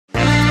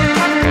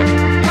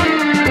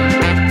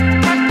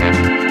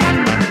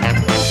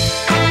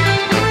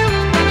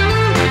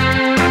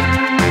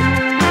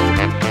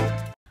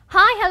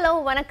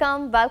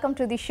welcome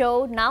to the show.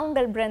 நான்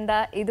உங்கள் பிருந்தா,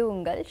 இது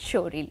உங்கள்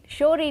ஷோரீல்.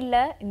 ஷோரீல்ல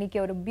இன்னைக்கு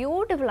ஒரு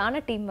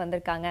பியூட்டிஃபுல்லான டீம்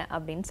வந்திருக்காங்க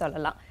அப்படின்னு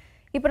சொல்லலாம்.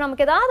 இப்போ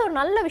நமக்கு ஏதாவது ஒரு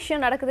நல்ல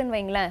விஷயம் நடக்குதுன்னு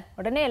வைங்களேன்,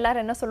 உடனே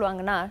எல்லாரும் என்ன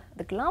சொல்லுவாங்கன்னா,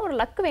 அதுக்கெல்லாம் ஒரு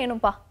லக்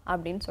வேணும்பா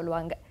அப்படின்னு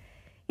சொல்லுவாங்க.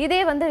 இதே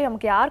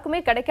நமக்கு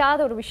யாருக்குமே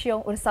கிடைக்காத ஒரு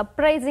விஷயம், ஒரு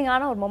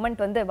சர்ப்ரைசிங்கான ஒரு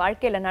மொமெண்ட்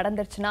வாழ்க்கையில்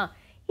நடந்துருச்சுன்னா,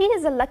 he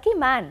is a lucky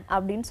man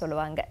அப்படின்னு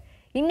சொல்லுவாங்க.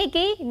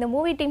 இன்னைக்கு இந்த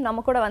மூவி டீம்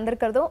நம்ம கூட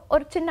வந்திருக்கிறதும்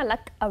ஒரு சின்ன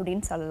லக்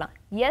அப்படின்னு சொல்லலாம்.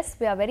 S,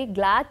 we are very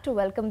glad to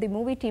welcome the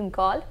movie team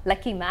called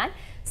Lucky Man.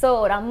 So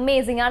ஒரு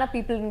அமேசிங்கான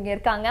பீப்புள் இங்கே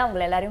இருக்காங்க,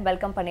 அவங்களை எல்லாரையும்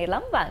வெல்கம்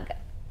பண்ணிடலாம். வாங்க.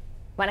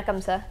 வணக்கம்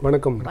சார்.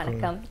 வணக்கம்.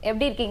 வணக்கம்.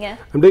 எப்படி இருக்கீங்க?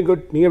 I'm doing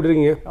good. நீங்க எப்படி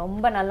இருக்கீங்க?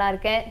 ரொம்ப நல்லா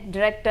இருக்கேன்.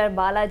 Director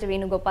Balaji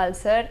Venugopal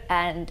sir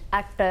and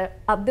actor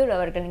Abdul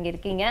அவர்கள் இங்கே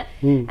இருக்கீங்க.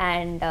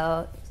 அண்ட்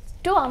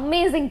டூ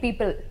அமேசிங்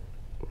பீப்புள்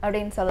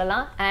அப்படின்னு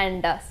சொல்லலாம்.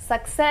 அண்ட்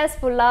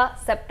சக்ஸஸ்ஃபுல்லாக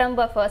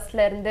செப்டம்பர்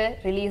 1 இருந்து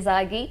ரிலீஸ்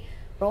ஆகி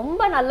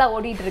ரொம்ப நல்லா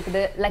ஓடிட்டு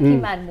இருக்குது lucky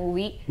man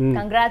movie.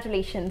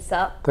 Congratulations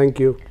sir.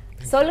 Thank you.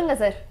 சொல்லுங்க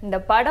சார், இந்த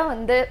படம்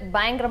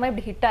பயங்கரமா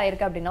இப்படி ஹிட்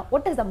ஆயிருக்கு அப்படின்னா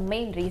what is the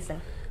main reason?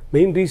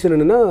 Main reason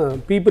என்னன்னா,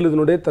 பீப்புள்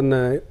இதனுடைய தன்னை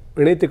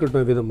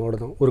இணைத்துக்கிட்ட விதம்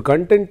அவ்வளோதான். ஒரு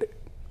கண்டென்ட்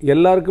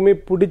எல்லாருக்குமே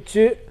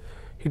பிடிச்சி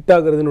ஹிட்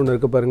ஆகுறதுன்னு ஒன்று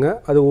இருக்குது பாருங்கள்,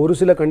 அது ஒரு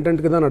சில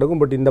கண்டென்ட்டுக்கு தான்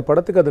நடக்கும். பட் இந்த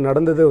படத்துக்கு அது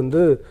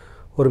நடந்தது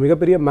ஒரு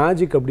மிகப்பெரிய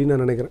மேஜிக் அப்படின்னு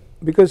நான் நினைக்கிறேன்.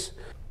 பிகாஸ்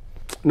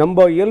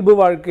நம்ம இயல்பு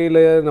வாழ்க்கையில்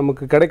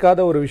நமக்கு கிடைக்காத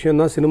ஒரு விஷயம்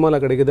தான்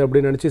சினிமாவில் கிடைக்குது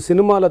அப்படின்னு நினச்சி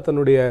சினிமாவில்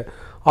தன்னுடைய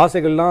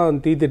ஆசைகள்லாம்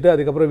தீர்த்துட்டு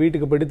அதுக்கப்புறம்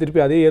வீட்டுக்கு போய்ட்டு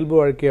திருப்பி அதே இயல்பு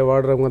வாழ்க்கையை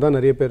வாழ்கிறவங்க தான்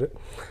நிறைய பேர்.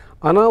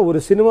 ஆனால் ஒரு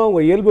சினிமா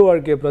உங்கள் இயல்பு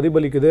வாழ்க்கையை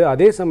பிரதிபலிக்குது.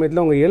 அதே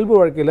சமயத்தில் உங்கள் இயல்பு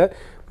வாழ்க்கையில்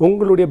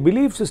உங்களுடைய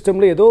பிலீஃப்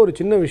சிஸ்டமில் ஏதோ ஒரு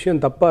சின்ன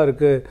விஷயம் தப்பாக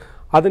இருக்குது,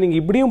 அதை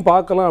நீங்கள் இப்படியும்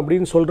பார்க்கலாம்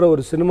அப்படின்னு சொல்கிற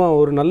ஒரு சினிமா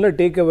ஒரு நல்ல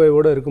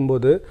டேக்அவேவோடு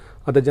இருக்கும்போது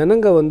அதை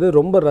ஜனங்க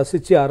ரொம்ப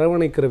ரசித்து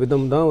அரவணைக்கிற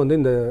விதம் தான்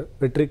இந்த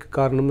வெற்றிக்கு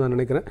காரணம்னு நான்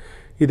நினைக்கிறேன்.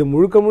 இது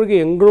முழுக்க முழுக்க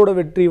எங்களோட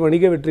வெற்றி,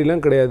 வணிக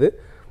வெற்றிலாம் கிடையாது.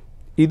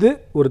 இது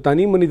ஒரு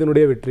தனி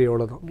மனிதனுடைய வெற்றி,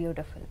 அவ்வளோதான்.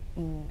 பியூட்டிஃபுல்.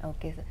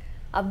 Okay sir.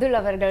 அப்துல்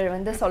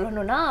அவர்கள்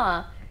சொல்லணும்னா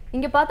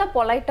இங்க பார்த்தா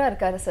பொலைட்டா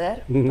இருக்காரு சார்.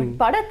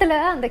 படத்துல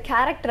அந்த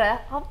கேரக்டரை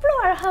அவ்வளோ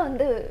அழகா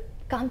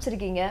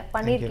காமிச்சிருக்கீங்க,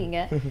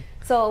 பண்ணியிருக்கீங்க.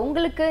 ஸோ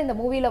உங்களுக்கு இந்த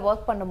மூவில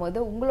ஒர்க் பண்ணும்போது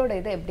உங்களோட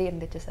இது எப்படி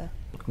இருந்துச்சு சார்?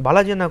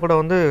 பாலாஜி அண்ணா கூட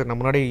நான்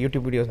முன்னாடி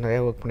யூடியூப் வீடியோஸ்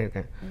நிறைய ஒர்க்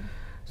பண்ணியிருக்கேன்.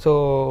 ஸோ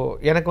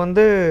எனக்கு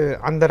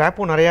அந்த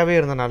ரேப்பும் நிறையாவே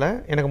இருந்தனால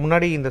எனக்கு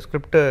முன்னாடி இந்த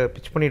ஸ்கிரிப்டை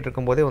பிச் பண்ணிகிட்டு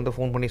இருக்கும்போதே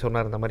ஃபோன் பண்ணி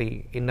சொன்னார், இந்த மாதிரி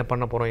என்ன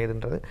பண்ண போகிறோம்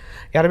ஏதுன்றது.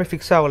 யாருமே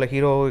ஃபிக்ஸ் ஆகலை,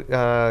 ஹீரோ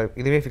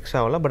இதுவே ஃபிக்ஸ்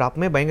ஆகலை. பட்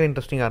அப்பவுமே பயங்கர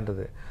இன்ட்ரெஸ்டிங்காக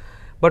இருந்தது.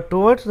 But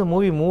towards the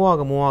movie move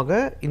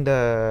ஆக இந்த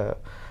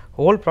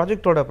ஹோல்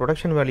ப்ராஜெக்டோட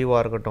ப்ரொடக்ஷன் வேல்யூவாக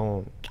இருக்கட்டும்,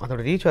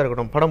 அதோட ரீச்சாக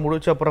இருக்கட்டும், படம்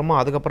முடிச்ச அப்புறமா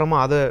அதுக்கப்புறமா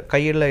அதை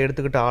கையில்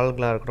எடுத்துக்கிட்ட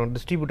ஆளுங்களாக இருக்கட்டும்,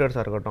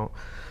 டிஸ்ட்ரிபியூட்டர்ஸாக இருக்கட்டும்,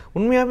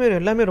 உண்மையாகவே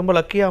எல்லாமே ரொம்ப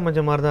லக்கியாக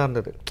அமைஞ்ச மாதிரி தான்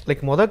இருந்தது.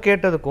 லைக்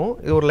கேட்டதுக்கும்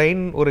இது ஒரு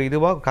லைன் ஒரு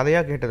இதுவாக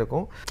கதையாக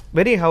கேட்டதுக்கும்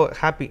வெரி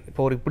ஹாப்பி.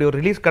 இப்போ இப்படி ஒரு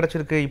ரிலீஸ்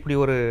கிடச்சிருக்கு, இப்படி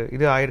ஒரு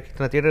இது ஆயிருக்கு,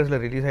 இத்தனை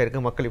தியேட்டர்ஸில் ரிலீஸ்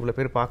ஆகிருக்கு, மக்கள் இவ்வளோ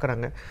பேர்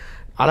பார்க்குறாங்க,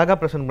 அழகாக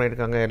ப்ரெசென்ட்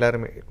பண்ணியிருக்காங்க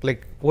எல்லாருமே.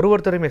 லைக்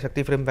ஒருத்தருமே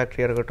சக்தி ஃபிலிம்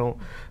ஃபேக்ட்ரியாக இருக்கட்டும்,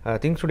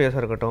 திங்க்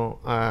ஸ்டுடியோஸாக இருக்கட்டும்,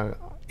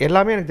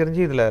 எல்லாமே எனக்கு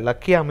தெரிஞ்சு இதில்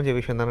லக்கியாக அமைஞ்ச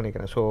விஷயம் தான்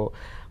நினைக்கிறேன். So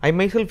I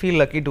myself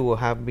feel lucky to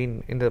have been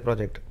இந்த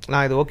ப்ராஜெக்ட்.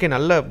 நான் இது ஓகே,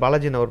 நல்ல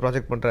பாலாஜி ஒரு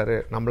ப்ராஜெக்ட் பண்ணுறாரு,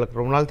 நம்மளுக்கு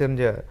ரொம்ப நாள்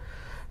தெரிஞ்ச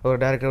ஒரு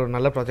டேரக்டர் ஒரு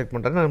நல்ல ப்ராஜெக்ட்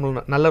பண்ணுறாரு,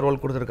 நம்மளுக்கு நல்ல ரோல்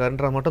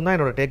கொடுத்துருக்காருன்ற மட்டும்தான்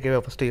என்னோட டேக்அவே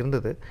ஃபஸ்ட்டு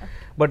இருந்தது.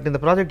 பட் இந்த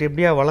ப்ராஜெக்ட்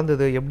எப்படியா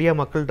வளர்ந்தது, எப்படியா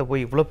மக்கள்கிட்ட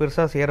போய் இவ்வளோ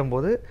பெருசாக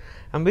சேரும்போது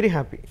ஐம் வெரி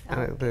ஹாப்பி.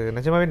 இது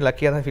நிஜமாவே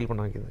லக்கியாக தான் ஃபீல்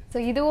பண்ண வைக்குது.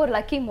 ஸோ இது ஒரு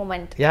லக்கி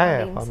மூமெண்ட்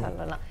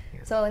சொல்லலாம்.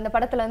 ஸோ இந்த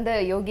படத்தில்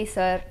யோகி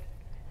சார்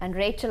அண்ட்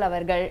ரேச்சல்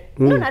அவர்கள்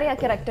இன்னும் நிறைய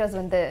கேரக்டர்ஸ்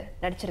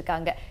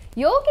நடிச்சிருக்காங்க.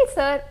 யோகி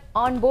சார்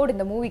ஆன் போர்டு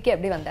இந்த மூவிக்கு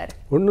எப்படி வந்தார்?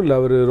 ஒன்றும் இல்லை,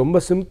 அவர் ரொம்ப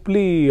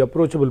சிம்பிளி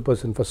அப்ரோச்சபிள்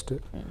பர்சன். ஃபஸ்ட்டு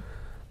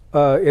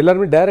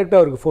எல்லாருமே டைரெக்டாக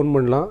அவருக்கு ஃபோன்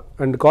பண்ணலாம்,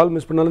 அண்ட் கால்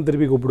மிஸ் பண்ணாலும்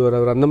திருப்பி கூப்பிடுவார்.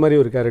 அவர் அந்த மாதிரி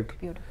ஒரு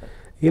கேரக்டர்.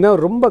 ஏன்னா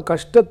ரொம்ப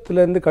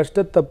கஷ்டத்துலேருந்து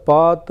கஷ்டத்தை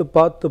பார்த்து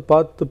பார்த்து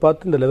பார்த்து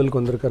பார்த்து இந்த லெவலுக்கு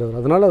வந்திருக்கார் அவர்.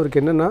 அதனால்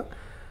அவருக்கு என்னென்னா,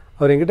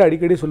 அவர் என்கிட்ட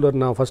அடிக்கடி சொல்லுவார்,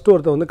 நான் ஃபஸ்ட்டு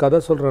ஒருத்தர் கதை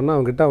சொல்கிறேன்னா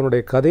அவங்ககிட்ட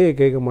அவனுடைய கதையை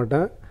கேட்க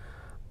மாட்டேன்,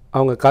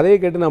 அவங்க கதையை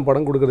கேட்டு நான்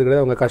படம் கொடுக்குறது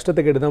கிடையாது, அவங்க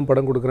கஷ்டத்தை கேட்டு தான்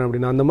படம் கொடுக்குறேன்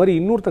அப்படின்னு. அந்த மாதிரி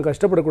இன்னொருத்தன்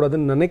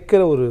கஷ்டப்படக்கூடாதுன்னு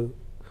நினைக்கிற ஒரு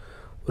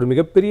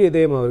மிகப்பெரிய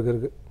இதயம் அவருக்கு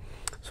இருக்குது.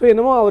 ஸோ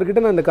என்னமோ அவர்கிட்ட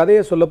நான் இந்த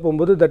கதையை சொல்ல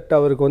போகும்போது தட்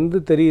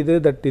அவருக்கு தெரியுது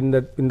தட்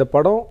இந்த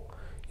படம்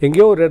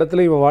எங்கேயோ ஒரு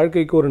இடத்துல இவன்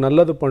வாழ்க்கைக்கு ஒரு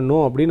நல்லது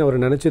பண்ணும் அப்படின்னு அவர்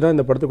நினச்சி தான்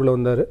இந்த படத்துக்குள்ளே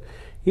வந்தார்.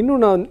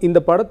 இன்னும் நான் இந்த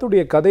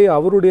படத்துடைய கதையை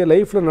அவருடைய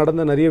லைஃப்பில்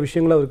நடந்த நிறைய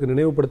விஷயங்களை அவருக்கு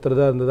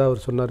நினைவுபடுத்துறதா இருந்ததா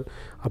அவர் சொன்னார்.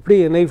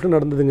 அப்படியே என் லைஃப்பில்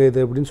நடந்ததுங்க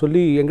இது அப்படின்னு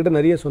சொல்லி என்கிட்ட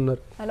நிறைய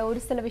சொன்னார். அதில்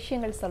ஒரு சில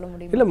விஷயங்கள் சொல்ல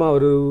முடியும்? இல்லைம்மா,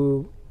 அவர்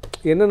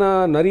என்னென்னா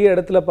நிறைய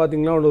இடத்துல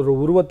பார்த்தீங்கன்னா ஒரு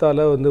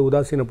உருவத்தால்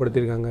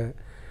உதாசீனப்படுத்தியிருக்காங்க.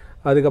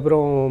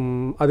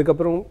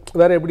 அதுக்கப்புறம்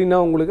வேறு எப்படின்னா,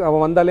 உங்களுக்கு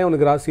அவன் வந்தாலே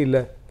அவனுக்கு ராசி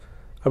இல்லை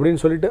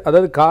அப்படின்னு சொல்லிட்டு,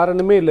 அதாவது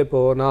காரணமே இல்லை.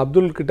 இப்போது நான்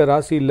அப்துல் கிட்ட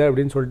ராசி இல்லை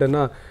அப்படின்னு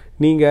சொல்லிட்டேன்னா,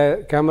 நீங்கள்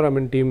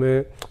கேமராமேன் டீமு,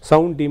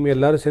 சவுண்ட் டீமு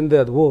எல்லோரும் சேர்ந்து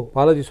அது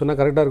பாலாஜி சொன்னால்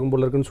கரெக்டாக இருக்கும்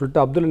போல இருக்குன்னு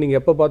சொல்லிட்டு அப்துல் நீங்கள்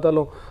எப்போ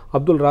பார்த்தாலும்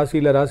அப்துல் ராசி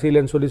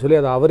இல்லைன்னு சொல்லி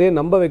அதை அவரே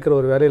நம்ப வைக்கிற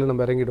ஒரு வேலையில்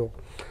நம்ம இறங்கிடுவோம்.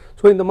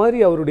 ஸோ இந்த மாதிரி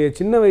அவருடைய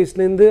சின்ன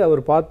வயசுலேருந்து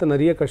அவர் பார்த்த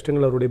நிறைய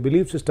கஷ்டங்கள், அவருடைய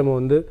பிலீஃப்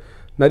சிஸ்டமை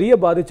நிறைய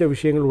பாதித்த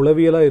விஷயங்கள்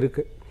உளவியலாக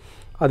இருக்குது.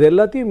 அது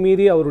எல்லாத்தையும்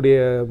மீறி அவருடைய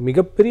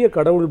மிகப்பெரிய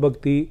கடவுள்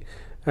பக்தி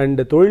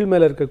அண்ட் தொழில்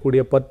மேலே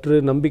இருக்கக்கூடிய பற்று,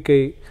 நம்பிக்கை,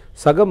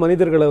 சக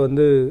மனிதர்களை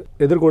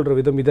எதிர்கொள்கிற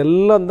விதம்,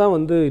 இதெல்லாம் தான்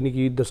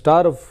இன்றைக்கி த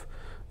ஸ்டார் ஆஃப்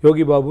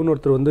யோகி பாபுன்னு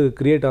ஒருத்தர் வந்து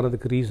கிரியேட்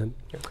ஆனதுக்கு ரீசன்.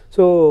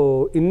 ஸோ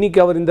இன்றைக்கி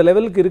அவர் இந்த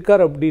லெவலுக்கு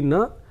இருக்கார்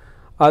அப்படின்னா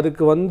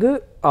அதுக்கு வந்து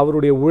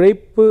அவருடைய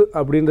உழைப்பு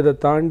அப்படின்றத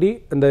தாண்டி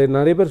அந்த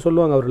நிறைய பேர்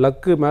சொல்லுவாங்க அவர்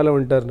லக்கு மேலே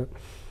வந்துட்டார்னு.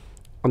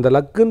 அந்த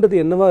லக்குன்றது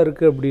என்னவா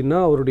இருக்குது அப்படின்னா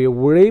அவருடைய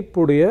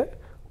உழைப்புடைய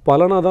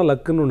பலனாக தான்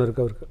லக்குன்னு ஒன்று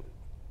இருக்குது அவருக்கு.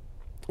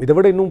 இதை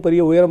விட இன்னும்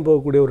பெரிய உயரம்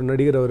போகக்கூடிய ஒரு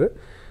நடிகர் அவர்.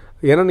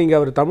 ஏன்னா நீங்கள்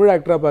அவர் தமிழ்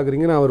ஆக்டராக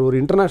பார்க்குறீங்க, நான் அவர் ஒரு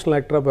இன்டர்நேஷ்னல்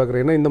ஆக்டராக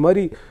பார்க்குறேன். ஏன்னா இந்த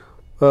மாதிரி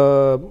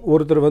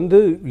ஒருத்தர் வந்து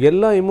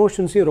எல்லா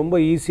எமோஷன்ஸையும் ரொம்ப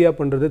ஈஸியாக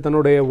பண்ணுறது,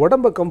 தன்னுடைய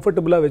உடம்பை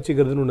கம்ஃபர்டபுளாக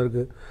வச்சுக்கிறதுன்னு ஒன்று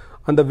இருக்குது.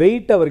 அந்த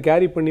வெயிட் அவர்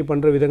கேரி பண்ணி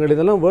பண்ணுற விதங்கள்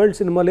இதெல்லாம் வேர்ல்டு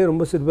சினிமாலே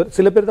ரொம்ப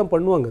சில பேர் தான்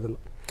பண்ணுவாங்க.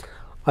 இதெல்லாம்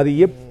அது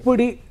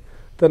எப்படி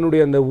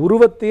தன்னுடைய அந்த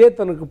உருவத்தையே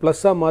தனக்கு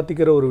ப்ளஸ்ஸாக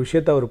மாற்றிக்கிற ஒரு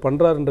விஷயத்தை அவர்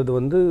பண்ணுறாருன்றது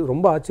வந்து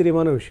ரொம்ப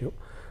ஆச்சரியமான விஷயம்.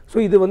 ஸோ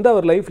இது வந்து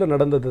அவர் லைஃப்பில்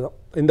நடந்தது தான்.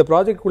 இந்த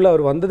ப்ராஜெக்ட்குள்ளே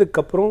அவர்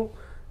வந்ததுக்கப்புறம்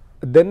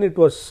then it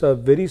was a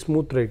very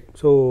smooth right.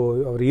 So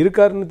அவர்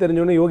இருக்காருன்னு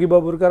தெரிஞ்சோடனே யோகி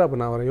பாபு இருக்கார், அப்போ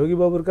நான் வரேன், யோகி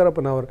பாபு இருக்கார்,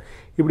 அப்போ நான் வரேன்,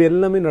 இப்படி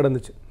எல்லாமே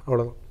நடந்துச்சு.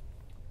 அவ்வளோதான்.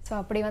 ஸோ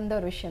அப்படி வந்த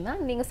ஒரு விஷயம் தான்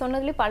நீங்கள்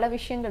சொன்னதுலேயே பல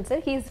விஷயங்கள்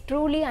sir. He is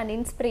truly an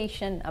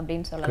inspiration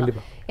அப்படின்னு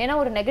சொல்லலாம். ஏன்னா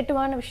ஒரு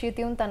நெகட்டிவான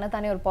விஷயத்தையும்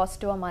தன்னைத்தானே ஒரு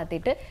பாசிட்டிவாக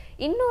மாற்றிட்டு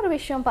இன்னொரு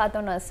விஷயம்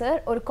பார்த்தோன்னா சார்,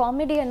 ஒரு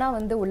காமெடியனாக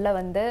வந்து உள்ளே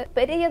வந்து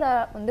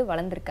பெரியதாக வந்து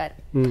வளர்ந்துருக்காரு.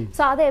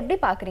 ஸோ அதை எப்படி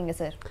பார்க்குறீங்க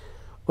சார்?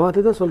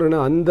 அதுதான்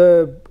சொல்கிறேன்னா அந்த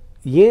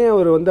ஏன்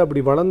அவர் வந்து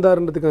அப்படி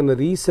வளர்ந்தாருன்றதுக்கான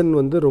ரீசன்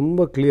வந்து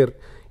ரொம்ப கிளியர்.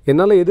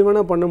 என்னால் எது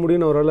வேணால் பண்ண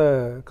முடியும்னு அவரால்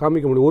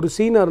காமிக்க முடியும். ஒரு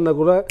சீனாக இருந்தால்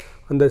கூட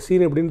அந்த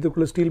சீன்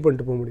எப்படின்றதுக்குள்ளே ஸ்டீல்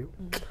பண்ணிட்டு போக முடியும்.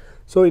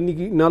 ஸோ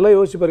இன்றைக்கி நல்லா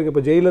யோசிச்சு பாருங்கள்.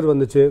 இப்போ ஜெயிலர்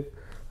வந்துச்சு,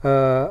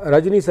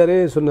 ரஜினி சாரே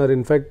சொன்னார்.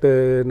 இன்ஃபேக்ட்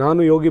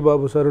நானும் யோகி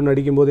பாபு சாரும்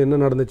நடிக்கும்போது என்ன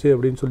நடந்துச்சு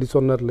அப்படின்னு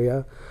சொன்னார் இல்லையா.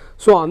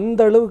 ஸோ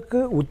அந்த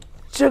அளவுக்கு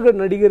உச்சக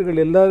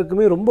நடிகர்கள்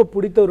எல்லாருக்குமே ரொம்ப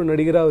பிடித்த ஒரு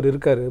நடிகராக அவர்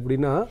இருக்கார்.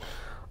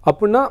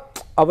 அப்படின்னா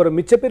அவரை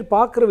மிச்ச பேர்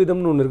பார்க்குற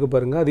விதம்னு ஒன்று இருக்குது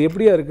பாருங்கள். அது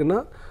எப்படியா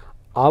இருக்குன்னா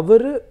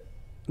அவர்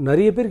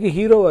நிறைய பேருக்கு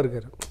ஹீரோவாக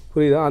இருக்கார்.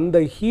 புரியுதா? அந்த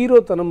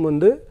ஹீரோத்தனம்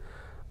வந்து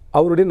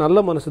அவருடைய நல்ல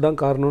மனசு தான்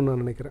காரணம்னு நான்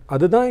நினைக்கிறேன்.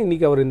 அதுதான்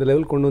இன்றைக்கி அவர் இந்த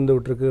லெவல் கொண்டு வந்து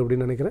விட்டுருக்கு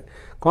அப்படின்னு நினைக்கிறேன்.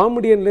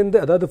 காமெடியன்லேருந்து,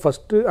 அதாவது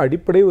ஃபஸ்ட்டு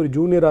அடிப்படை ஒரு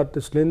ஜூனியர்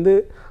ஆர்டிஸ்ட்லேருந்து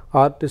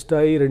ஆர்டிஸ்ட்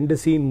ஆகி 2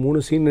 சீன்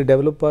 3 சீன்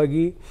டெவலப்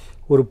ஆகி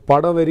ஒரு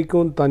படம்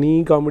வரைக்கும் தனி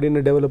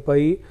காமெடின்னு டெவலப்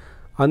ஆகி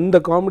அந்த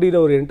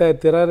காமெடியில் ஒரு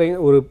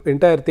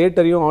என்டையர்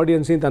தியேட்டரையும்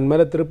ஆடியன்ஸையும் தன்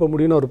மேலே திருப்ப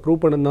முடியும்னு அவர்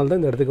ப்ரூவ் பண்ணதுனால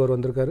தான் இந்த இடத்துக்கு அவர்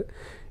வந்திருக்காரு.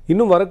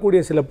 இன்னும்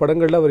வரக்கூடிய சில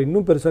படங்களில் அவர்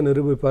இன்னும் பெருசாக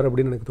நிரூபிப்பார்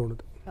அப்படின்னு எனக்கு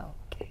தோணுது.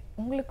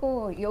 உங்களுக்கும்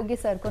யோகி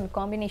சாருக்கும்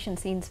காம்பினேஷன்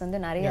சீன்ஸ் வந்து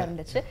நிறைய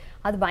இருந்துச்சு.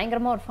 அது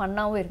பயங்கரமாக ஒரு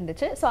ஃபன்னாகவும்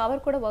இருந்துச்சு. ஸோ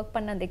அவர் கூட ஒர்க்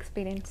பண்ண அந்த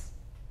எக்ஸ்பீரியன்ஸ்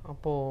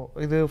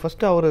அப்போது இது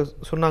ஃபஸ்ட்டு அவர்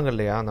சொன்னாங்க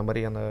இல்லையா, அந்த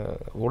மாதிரி அந்த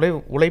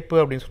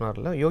உழைப்பு அப்படின்னு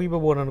சொன்னார்ல. யோகி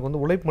பாபு அண்ணனுக்கு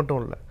வந்து உழைப்பு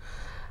மட்டும் இல்லை,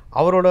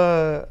 அவரோட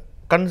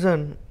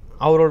கன்சர்ன்,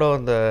 அவரோட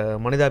அந்த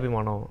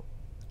மனிதாபிமானம்,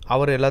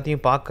 அவர்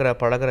எல்லாத்தையும் பார்க்குற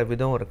பழகிற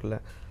விதம் இருக்குல்ல,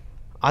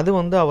 அது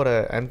வந்து அவரை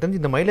எனக்கு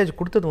தெரிஞ்சு இந்த மைலேஜ்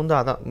கொடுத்தது வந்து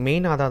அதான்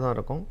மெயினாக அதாக தான்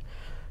இருக்கும்.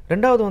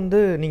 ரெண்டாவது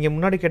வந்து நீங்கள்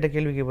முன்னாடி கேட்ட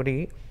கேள்விக்கு படி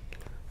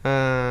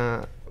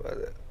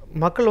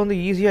மக்கள் வந்து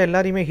ஈஸியாக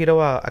எல்லாரையுமே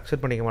ஹீரோவாக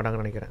அக்செப்ட் பண்ணிக்க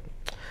மாட்டாங்கன்னு நினைக்கிறேன்.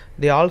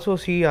 They also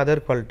see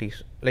other qualities.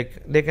 Like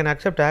they can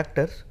accept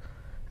actors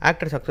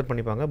accept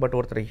பண்ணிப்பாங்க. பட்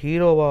ஒருத்தர்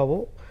ஹீரோவாகவோ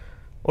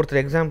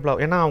ஒருத்தர்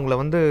எக்ஸாம்பிளாக, ஏன்னா அவங்கள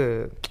வந்து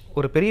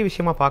ஒரு பெரிய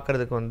விஷயமாக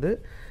பார்க்குறதுக்கு வந்து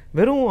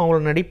வெறும்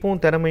அவங்களோட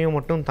நடிப்பும் திறமையும்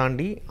மட்டும்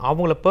தாண்டி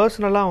அவங்கள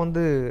பர்சனலாக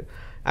வந்து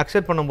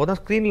அக்செப்ட் பண்ணும்போது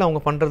தான் ஸ்க்ரீனில்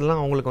அவங்க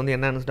பண்ணுறதுலாம் அவங்களுக்கு வந்து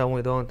என்ன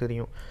நினச்சிட்டாவும் இதுவும்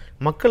தெரியும்.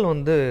 மக்கள்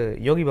வந்து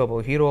யோகி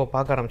பாபு ஹீரோவை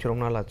பார்க்க ஆரம்பிச்சு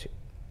ரொம்ப நாள் ஆச்சு.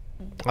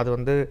 அது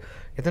வந்து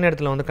எத்தனை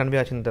இடத்துல வந்து கன்வே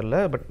ஆச்சுன்னு தெரில.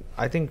 பட்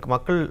ஐ திங்க்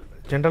மக்கள்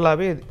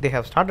ஜென்ரலாகவே they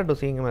have started to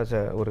seeing him as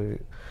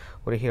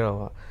ஒரு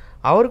ஹீரோவாக.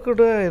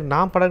 அவர்கிட்ட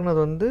நான்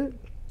பழகினது வந்து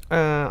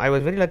ஐ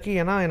வாஸ் வெரி லக்கி.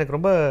 ஏன்னா எனக்கு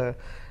ரொம்ப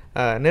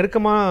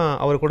நெருக்கமாக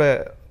அவர் கூட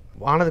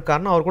ஆனதுக்கு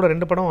காரணம், அவர் கூட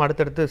 2 படம்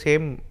அடுத்தடுத்து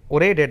சேம்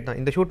ஒரே டேட் தான்.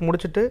 இந்த ஷூட்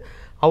முடிச்சுட்டு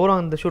அவரும்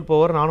அந்த ஷூட்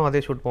போவார், நானும் அதே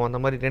ஷூட் போவோம். அந்த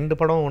மாதிரி 2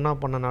 படம் ஒன்றா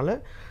பண்ணனால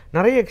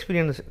நிறைய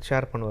எக்ஸ்பீரியன்ஸ்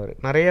ஷேர் பண்ணுவார்.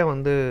 நிறைய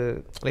வந்து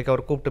லைக்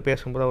அவர் கூப்பிட்டு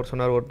பேசும்போது அவர்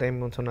சொன்னார், ஒரு டைம்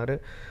சொன்னார்,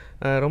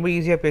 ரொம்ப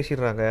ஈஸியாக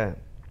பேசிடுறாங்க,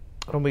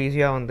 ரொம்ப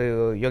ஈஸியாக வந்து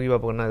யோகி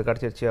பாபுக்கு அது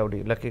கிடச்சிருச்சு, அப்படி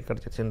லக்கி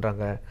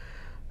கிடச்சிருச்சுன்றாங்க.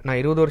 நான்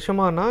 20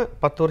 வருஷமானா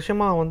 10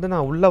 வருஷமாக வந்து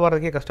நான் உள்ளே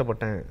வரதுக்கே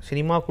கஷ்டப்பட்டேன்,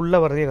 சினிமாக்குள்ளே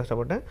வரதுக்கே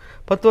கஷ்டப்பட்டேன்.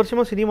 10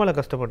 வருஷமாக சினிமாவில்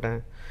கஷ்டப்பட்டேன்.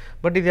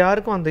 பட் இது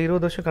யாருக்கும் அந்த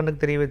 20 வருஷம் கண்ணுக்கு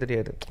தெரியவே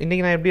தெரியாது.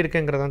 இன்றைக்கி நான் எப்படி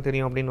இருக்கேங்கிறதான்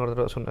தெரியும் அப்படின்னு ஒரு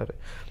தடவை சொன்னார்.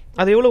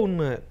 அது எவ்வளோ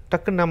உண்மை.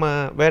 டக்குன்னு நம்ம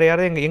வேறு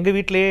யாராவது எங்கள்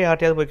வீட்டிலேயே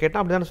யார்ட்டையாவது போய்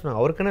கேட்டால் அப்படி தானே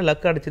சொன்னாங்க, அவருக்குன்னு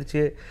லக்கு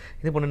அடிச்சிருச்சு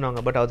இது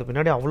பண்ணுவாங்க. பட் அது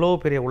பின்னாடி அவ்வளோ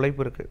பெரிய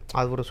உழைப்பு இருக்குது.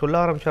 அது ஒரு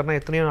சொல்ல ஆரம்பிச்சார்னா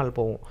எத்தனையோ நாள்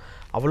போகும்.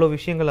 அவ்வளோ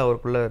விஷயங்கள்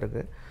அவருக்குள்ளே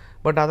இருக்குது.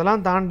 பட்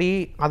அதெல்லாம் தாண்டி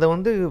அதை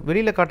வந்து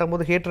வெளியில் காட்டும்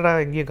போது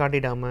ஹேட்டராக எங்கேயும்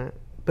காட்டிடாமல்,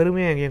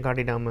 பெருமையாக எங்கேயும்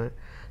காட்டிடாமல்,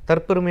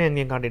 தற்பெருமையாக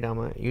எங்கேயும்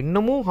காட்டிடாமல்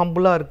இன்னமும்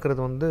ஹம்புளாக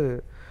இருக்கிறது வந்து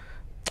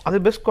அது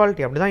பெஸ்ட்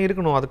குவாலிட்டி. அப்படி தான்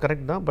இருக்கணும், அது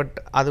கரெக்ட் தான். பட்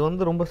அது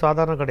வந்து ரொம்ப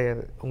சாதாரணம்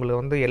கிடையாது. உங்களை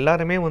வந்து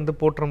எல்லாருமே வந்து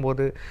போற்றும்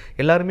போது,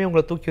 எல்லாருமே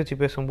உங்களை தூக்கி வச்சு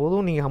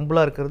பேசும்போதும் நீங்கள்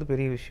ஹம்புளாக இருக்கிறது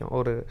பெரிய விஷயம்.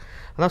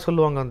 அதான்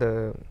சொல்லுவாங்க, அந்த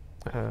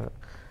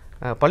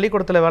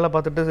பள்ளிக்கூடத்தில் வேலை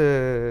பார்த்துட்டு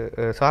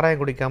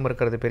சாராயம் குடிக்காமல்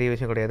இருக்கிறது பெரிய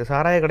விஷயம் கிடையாது,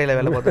 சாராய கடையில்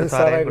வேலை பார்த்துட்டு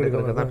சாராயம்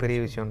குடிக்கிறது தான் பெரிய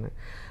விஷயம்னு.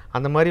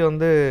 அந்த மாதிரி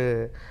வந்து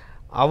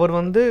அவர்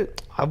வந்து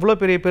அவ்வளோ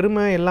பெரிய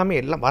பெருமை எல்லாமே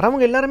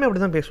வரவங்க எல்லாருமே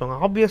அப்படி தான் பேசுவாங்க.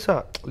 ஆப்வியஸாக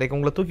லைக்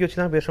உங்களை தூக்கி வச்சு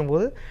தான்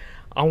பேசும்போது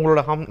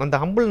அவங்களோட அந்த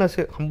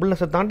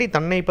ஹம்பிள்னஸை தாண்டி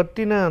தன்னை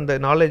பற்றின அந்த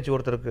நாலேஜ்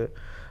ஒருத்தருக்கு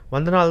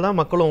வந்தனால தான்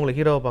மக்களும் உங்களை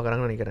ஹீரோவை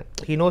பார்க்குறாங்கன்னு நினைக்கிறேன்.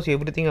 He knows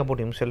every thing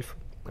about himself.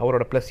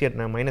 அவரோட ப்ளஸ்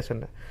என்ன மைனஸ்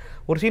என்ன.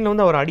 ஒரு சீனில்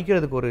வந்து அவர்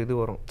அடிக்கிறதுக்கு ஒரு இது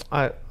வரும்,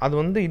 அது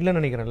வந்து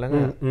இல்லைன்னு நினைக்கிறேன்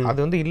இல்லைங்க, அது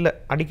வந்து இல்லை,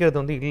 அடிக்கிறது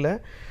வந்து இல்லை.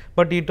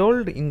 பட் ஈ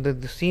டோல்ட் இந்த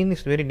சீன்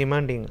இஸ் வெரி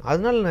டிமாண்டிங்.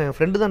 அதனால நான் என்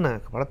ஃப்ரெண்டு தானே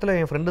படத்தில்,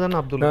 என் ஃப்ரெண்டு தானே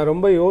அப்துல். நான்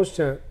ரொம்ப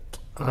யோசித்தேன்,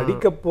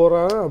 அடிக்க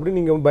போகிறான் அப்படின்னு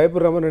நீங்கள்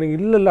பயப்படுற மாதிரி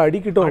நினைக்க. இல்லை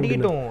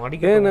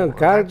அடிக்கட்டும் ஏன்னா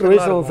கேரக்டர்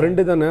வைஸ் அவன்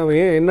ஃப்ரெண்டு தானே, அவன்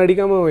ஏன் என்ன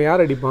அடிக்காமல் அவன்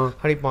யார்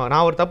அடிப்பான்.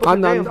 நான் ஒரு தப்பு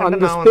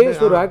அந்த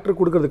ஸ்பேஸ் ஒரு ஆக்டர்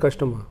கொடுக்கறது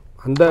கஷ்டமா.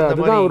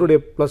 அதுதான் அவருடைய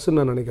ப்ளஸ்ன்னு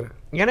நான் நினைக்கிறேன்.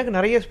 எனக்கு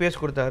நிறைய ஸ்பேஸ்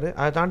கொடுத்தாரு,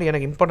 அதை தாண்டி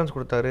எனக்கு இம்பார்ட்டன்ஸ்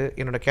கொடுத்தாரு,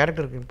 என்னோட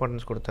கேரக்டருக்கு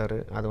இம்பார்ட்டன்ஸ் கொடுத்தாரு.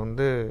 அது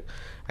வந்து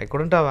I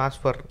couldn't have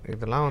ask for.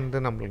 இதெல்லாம்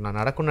வந்து நம்மளுக்கு நான்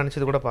நடக்கும்னு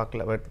நினச்சது கூட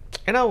பார்க்கல. பட்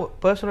ஏன்னா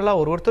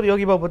பர்சனலாக ஒருத்தர்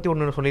யோகிபாபு பற்றி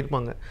ஒன்று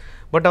சொல்லியிருப்பாங்க,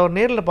 பட் அவர்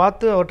நேரில்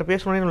பார்த்து அவர்கிட்ட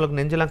பேசணுன்னே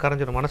நம்மளுக்கு நெஞ்செல்லாம்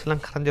கரைஞ்சிடும்,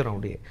 மனசெல்லாம்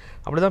கரைஞ்சிடும்.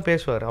 அப்படி தான்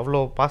பேசுவார்,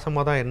 அவ்வளோ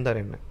பாசமாக தான்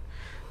இருந்தார் என்ன.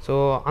 ஸோ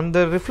அந்த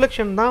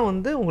ரிஃப்ளெக்ஷன் தான்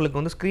வந்து உங்களுக்கு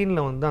வந்து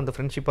ஸ்க்ரீனில் வந்து அந்த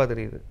ஃப்ரெண்ட்ஷிப்பாக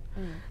தெரியுது.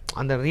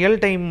 அந்த ரியல்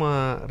டைம்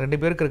 2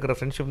 பேருக்கு இருக்கிற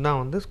ஃப்ரெண்ட்ஷிப் தான்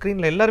வந்து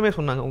ஸ்க்ரீனில் எல்லாருமே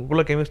சொன்னாங்க,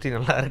 உங்களுக்குள்ள கெமிஸ்ட்ரி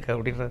நல்லா இருக்குது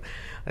அப்படின்ற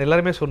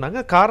எல்லாருமே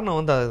சொன்னாங்க. காரணம்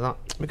வந்து அதுதான்,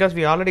 because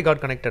we already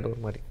God connected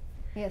ஒரு மாதிரி.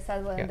 எஸ்,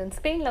 அது அந்த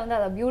ஸ்க்ரீனில் வந்து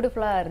அது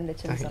பியூட்டிஃபுல்லாக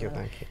இருந்துச்சு.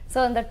 ஸோ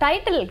அந்த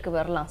டைட்டிலுக்கு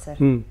வரலாம்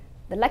சார்,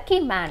 த லக்கி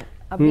மேன்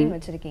அப்படின்னு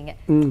வச்சிருக்கீங்க.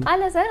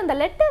 அதுல சார் அந்த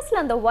லெட்டர்ஸ்ல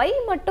அந்த ஒய்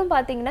மட்டும்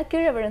பாத்தீங்கன்னா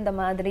கீழே விழுந்த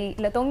மாதிரி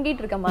இல்ல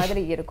தொங்கிட்டு இருக்க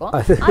மாதிரி இருக்கும்.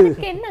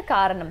 அதுக்கு என்ன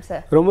காரணம்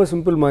சார்? ரொம்ப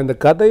சிம்பிள்மா. இந்த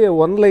கதையை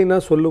ஒன்லைனா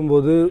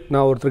சொல்லும்போது,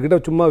 நான் ஒருத்தர்கிட்ட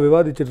சும்மா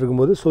விவாதிச்சுட்டு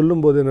இருக்கும்போது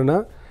சொல்லும்போது என்னன்னா,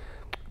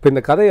 இப்போ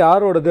இந்த கதை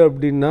யாரோடது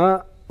அப்படின்னா,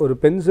 ஒரு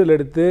பென்சில்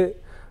எடுத்து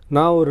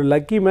நான் ஒரு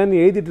லக்கி மேன்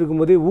எழுதிட்டு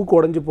இருக்கும்போதே ஊக்கு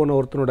உடஞ்சி போன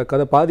ஒருத்தனோட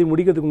கதை, பாதி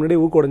முடிக்கிறதுக்கு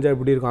முன்னாடியே ஊக்கு உடஞ்சா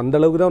எப்படி இருக்கும், அந்த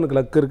அளவுக்கு தான் அவனுக்கு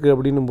லக் இருக்குது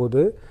அப்படின்னும்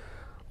போது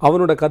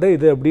அவனோட கதை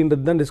இது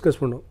அப்படின்றது தான் டிஸ்கஸ்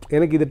பண்ணோம்.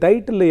 எனக்கு இது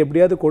டைட்டிலில்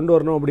எப்படியாவது கொண்டு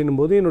வரணும் அப்படின்னும்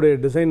போது என்னுடைய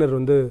டிசைனர்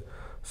வந்து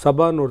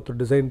சபான்னு ஒருத்தர்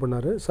டிசைன்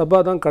பண்ணார். சபா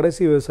தான்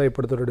கடைசி விவசாய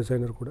படத்தோட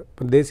டிசைனர் கூட,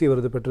 இப்போ தேசிய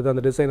விருது பெற்றது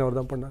அந்த டிசைன் அவர்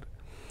தான் பண்ணார்.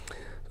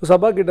 ஸோ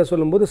சபா கிட்ட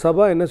சொல்லும்போது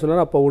சபா என்ன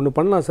சொன்னார், அப்போ ஒன்று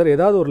பண்ணலாம் சார்,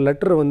 ஏதாவது ஒரு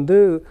லெட்டர் வந்து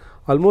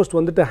ஆல்மோஸ்ட்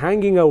வந்துட்டு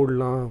ஹேங்கிங்காக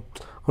விடலாம்,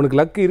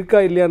 அவனுக்கு லக் இருக்கா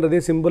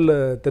இல்லையான்றதே சிம்பிளில்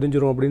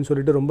தெரிஞ்சிடும் அப்படின்னு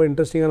சொல்லிட்டு ரொம்ப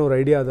இன்ட்ரெஸ்டிங்கான ஒரு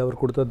ஐடியா அது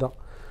அவர் கொடுத்தது தான்.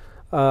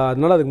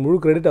 அதனால் அதுக்கு முழு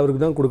கிரெடிட்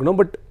அவருக்கு தான்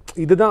கொடுக்கணும். பட்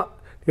இதுதான்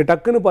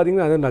டக்குன்னு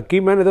பார்த்தீங்கன்னா, அது லக்கி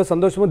மேன் ஏதோ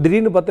சந்தோஷமாக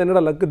திடீர்னு பார்த்தா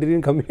என்னடா லக்கு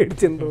திடீர்னு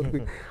கம்மியாயிடுச்சுன்ற ஒரு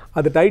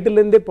அது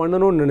டைட்டிலேருந்தே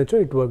பண்ணணும்னு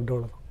நினச்சோம். இட் ஒர்க்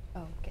அவ்வளோதான்.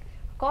 ஓகே,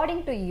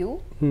 அக்கார்டிங் டு யூ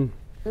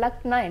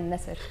லக்னா என்ன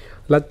சார்?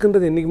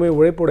 லக்குன்றது என்றைக்குமே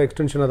உழைப்போட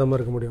எக்ஸ்டென்ஷனாக தான்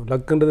இருக்க முடியும்.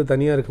 லக்குன்றது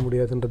தனியாக இருக்க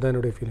முடியாதுன்றது தான்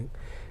என்னுடைய ஃபீலிங்.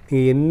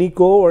 நீங்கள்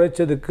என்றைக்கோ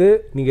உழைச்சதுக்கு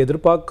நீங்கள்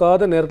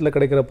எதிர்பார்க்காத நேரத்தில்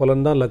கிடைக்கிற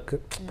பலன் தான் லக்கு.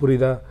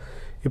 புரியுதா?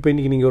 இப்போ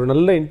இன்றைக்கி நீங்கள் ஒரு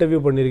நல்ல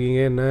இன்டர்வியூ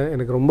பண்ணியிருக்கீங்க, என்ன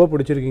எனக்கு ரொம்ப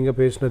பிடிச்சிருக்கீங்க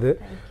பேசினது.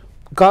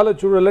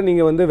 காலச்சூழலில்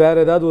நீங்கள் வந்து வேறு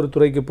ஏதாவது ஒரு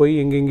துறைக்கு போய்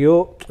எங்கெங்கேயோ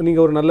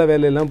நீங்கள் ஒரு நல்ல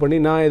வேலையெல்லாம் பண்ணி,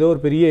 நான் ஏதோ ஒரு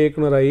பெரிய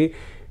இயக்குனராகி,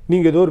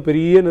 நீங்கள் ஏதோ ஒரு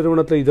பெரிய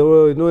நிறுவனத்தில்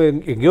இன்னும்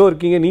எங்கேயோ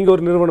இருக்கீங்க, நீங்கள்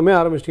ஒரு நிறுவனமே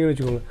ஆரம்பிச்சிட்டிங்கன்னு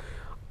வச்சுக்கோங்க.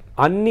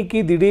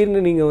 அன்றைக்கி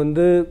திடீர்னு நீங்கள்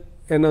வந்து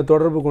என்னை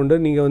தொடர்பு கொண்டு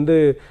நீங்கள் வந்து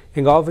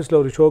எங்கள் ஆஃபீஸில்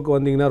ஒரு ஷோக்கு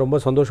வந்தீங்கன்னா ரொம்ப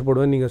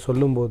சந்தோஷப்படுவேன்னு நீங்கள்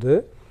சொல்லும்போது,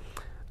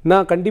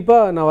 நான்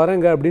கண்டிப்பாக நான்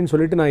வரேங்க அப்படின்னு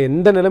சொல்லிட்டு நான்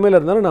எந்த நிலைமையில்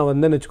இருந்தாலும் நான்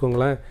வந்தேன்னு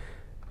வச்சுக்கோங்களேன்,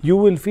 you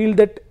will feel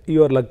that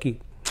you are lucky.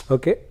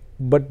 Okay,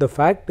 but the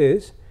fact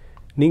is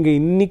நீங்கள்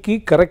இன்றைக்கி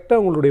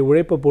கரெக்டாக உங்களுடைய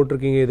உழைப்பை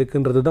போட்டிருக்கீங்க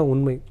எதுக்குன்றது தான்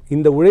உண்மை.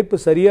 இந்த உழைப்பு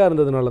சரியாக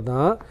இருந்ததுனால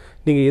தான்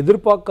நீங்கள்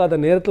எதிர்பார்க்காத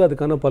நேரத்தில்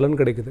அதுக்கான பலன்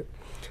கிடைக்குது.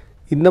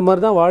 இந்த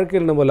மாதிரி தான்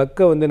வாழ்க்கையில் நம்ம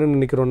லக்கை வந்து என்ன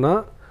நினைக்கிறோன்னா,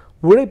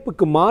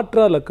 உழைப்புக்கு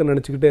மாற்றாக லக்கை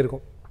நினச்சிக்கிட்டே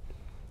இருக்கோம்.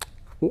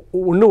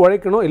 ஒன்று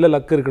உழைக்கணும் இல்லை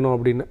லக்கு இருக்கணும்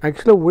அப்படின்னு.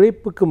 ஆக்சுவலாக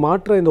உழைப்புக்கு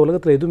மாற்றாக இந்த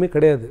உலகத்தில் எதுவுமே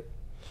கிடையாது.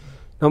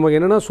 நமக்கு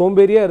என்னென்னா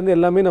சோம்பேறியாக இருந்து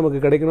எல்லாமே நமக்கு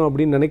கிடைக்கணும்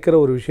அப்படின்னு நினைக்கிற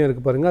ஒரு விஷயம்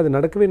இருக்குது பாருங்கள், அது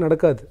நடக்கவே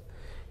நடக்காது.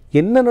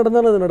 என்ன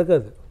நடந்தாலும் அது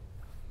நடக்காது.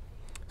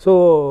 ஸோ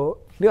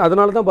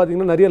அதனால தான்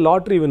பார்த்தீங்கன்னா நிறைய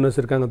லாட்ரி வின்னர்ஸ்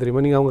இருக்காங்க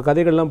தெரியுமா. நீங்கள் அவங்க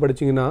கதைகள்லாம்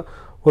படிச்சிங்கன்னா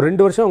ஒரு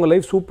 2 வருஷம் அவங்க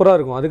லைஃப் சூப்பராக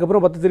இருக்கும்,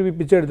 அதுக்கப்புறம் 10 திருப்பி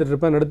பிச்சை எடுத்துகிட்டு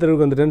இருப்பேன்,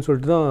 நடுத்தருக்கு வந்துட்டேன்னு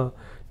சொல்லிட்டு தான்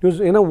நியூஸ்.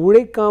 ஏன்னா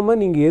உழைக்காமல்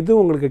நீங்கள் எது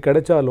உங்களுக்கு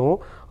கிடைச்சாலும்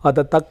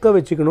அதை தக்க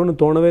வச்சுக்கணும்னு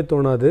தோணவே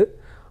தோணாது.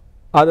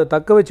 அதை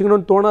தக்க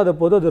வச்சுக்கணும்னு தோணாத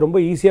போது அது ரொம்ப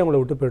ஈஸியாக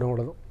அவங்கள விட்டு போயிடும்,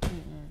 அவ்வளோதான்.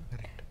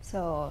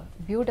 ஸோ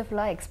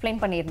பியூட்டிஃபுல்லாக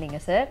எக்ஸ்பிளைன்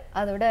பண்ணியிருந்தீங்க சார்.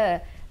 அதோட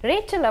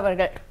ரேச்சல்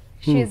அவர்கள்,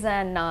 she is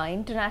an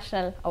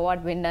international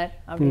award winner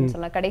அப்படின்னு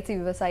சொல்லலாம். கடைசி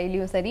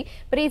விவசாயிலையும் சரி,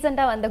 இப்போ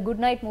ரீசெண்டாக வந்த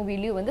குட் நைட்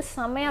மூவிலையும் வந்து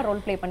செம்மையாக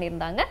ரோல் ப்ளே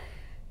பண்ணியிருந்தாங்க.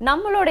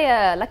 நம்மளுடைய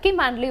லக்கி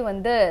மேன்லையும்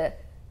வந்து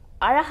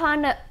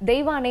அழகான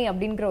தெய்வானை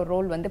அப்படிங்கிற ஒரு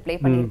ரோல் வந்து ப்ளே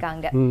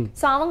பண்ணியிருக்காங்க.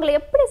 ஸோ அவங்களை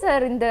எப்படி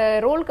சார் இந்த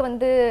ரோலுக்கு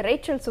வந்து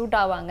ரேச்சல் சூட்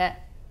ஆவாங்க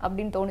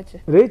அப்படின்னு தோணுச்சு?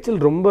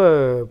 ரேச்சல் ரொம்ப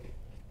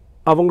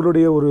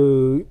அவங்களுடைய ஒரு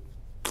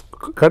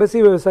கடைசி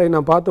விவசாயி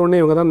நான் பார்த்த உடனே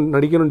இவங்க தான்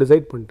நடிக்கணும்னு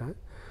டிசைட் பண்ணிட்டேன்.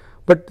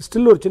 பட்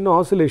ஸ்டில் ஒரு சின்ன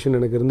ஆசிலேஷன்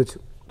எனக்கு இருந்துச்சு.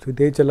 ஸோ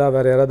தேய்ச்சலாக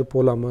வேறு யாராவது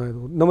போகலாமா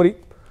இந்த மாதிரி.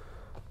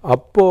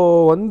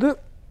 அப்போது வந்து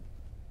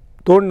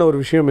தோணின ஒரு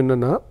விஷயம்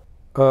என்னென்னா,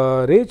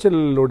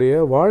 ரேச்சலுடைய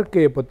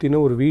வாழ்க்கையை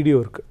பற்றின ஒரு வீடியோ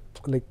இருக்குது.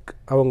 லைக்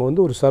அவங்க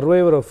வந்து ஒரு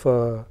சர்வைவர் ஆஃப்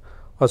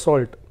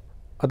அசால்ட்.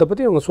 அதை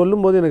பற்றி அவங்க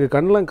சொல்லும்போது எனக்கு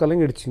கண்ணெலாம்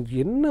கலங்கிடுச்சு.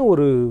 என்ன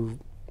ஒரு,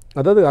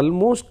 அதாவது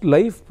ஆல்மோஸ்ட்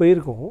லைஃப்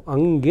போயிருக்கும்,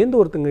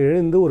 அங்கேருந்து ஒருத்தங்க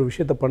எழுந்து ஒரு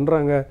விஷயத்த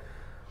பண்ணுறாங்க.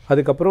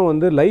 அதுக்கப்புறம்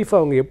வந்து லைஃப்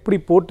அவங்க எப்படி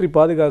போற்றி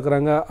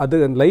பாதுகாக்கிறாங்க, அது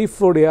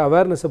லைஃபோடைய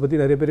அவேர்னஸை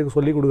பற்றி நிறைய பேருக்கு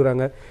சொல்லிக்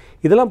கொடுக்குறாங்க.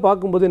 இதெல்லாம்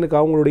பார்க்கும்போது எனக்கு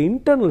அவங்களோட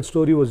internal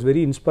story was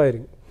very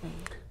inspiring.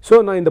 So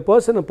நான் இந்த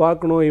பர்சனை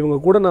பார்க்கணும், இவங்க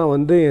கூட நான்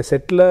வந்து என்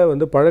செட்டில்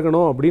வந்து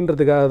பழகணும்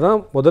அப்படின்றதுக்காக தான்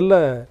முதல்ல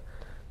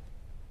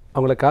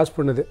அவங்கள காஸ்ட்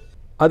பண்ணுது.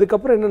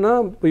 அதுக்கப்புறம் என்னென்னா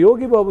இப்போ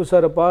யோகி பாபு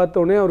சாரை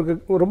பார்த்தோன்னே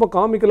அவருக்கு ரொம்ப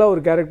காமிக்கலாக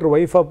ஒரு கேரக்டர்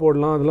ஒய்ஃபாக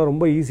போடலாம், அதெல்லாம்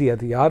ரொம்ப ஈஸி,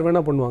 அது யார்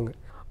வேணால் பண்ணுவாங்க.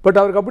 பட்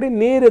அவருக்கு அப்படியே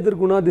நேர்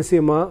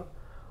எதிர்குணாதிசயமாக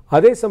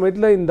அதே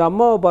சமயத்தில் இந்த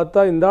அம்மாவை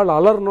பார்த்தா இந்த ஆள்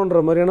அலறணுன்ற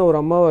மாதிரியான ஒரு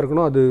அம்மாவாக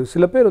இருக்கணும். அது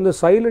சில பேர் வந்து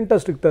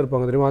சைலண்ட்டாக ஸ்ட்ரிக்டாக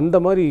இருப்பாங்க தெரியுமா, அந்த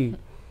மாதிரி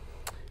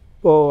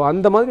இப்போது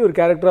அந்த மாதிரி ஒரு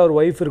கேரக்டராக ஒரு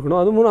ஒய்ஃப் இருக்கணும்.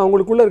 அது மூலம்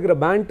அவங்களுக்குள்ளே இருக்கிற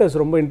பேண்டர்ஸ்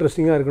ரொம்ப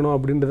இன்ட்ரெஸ்டிங்காக இருக்கணும்.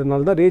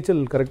 அப்படின்றதுனால தான்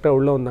ரேச்சல் கரெக்டாக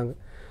உள்ளே வந்தாங்க.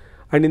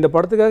 அண்ட் இந்த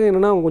படத்துக்காக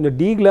என்னென்னா அவங்க கொஞ்சம்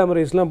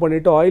டீக்ளாமரைஸ்லாம்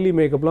பண்ணிவிட்டு ஆயிலி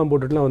மேக்கப்லாம்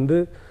போட்டுட்டுலாம் வந்து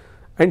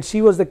and she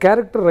was the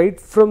character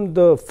right from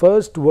the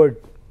first word.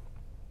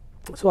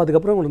 So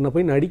அதுக்கப்புறம் உங்களுக்கு நான்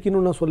போய்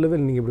நடிக்கணும்னா சொல்லவே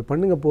இல்லை, நீங்கள் இப்படி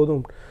பண்ணுங்கள்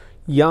போதும்.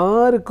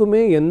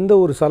 யாருக்குமே எந்த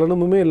ஒரு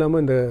சலனமுமே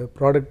இல்லாமல் இந்த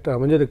ப்ராடக்ட்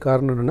அமைஞ்சதுக்கு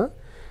காரணம் என்னென்னா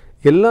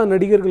எல்லா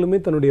நடிகர்களுமே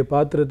தன்னுடைய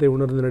பாத்திரத்தை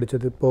உணர்ந்து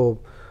நடித்தது.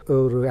 இப்போது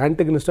ஒரு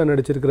ஆன்டகனிஸ்டாக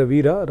நடிச்சிருக்கிற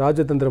வீரா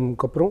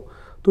ராஜதந்திரமுக்கு அப்புறம்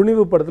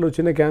துணிவு படத்தில் ஒரு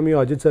சின்ன கேமியோ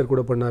அஜித் சார்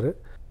கூட பண்ணார்.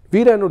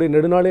 வீரா என்னுடைய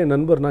நெடுநாளே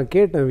நண்பர். நான்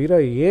கேட்டேன், வீரா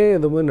ஏன்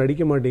இது மாதிரி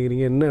நடிக்க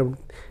மாட்டேங்கிறீங்க,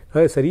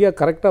 என்ன சரியாக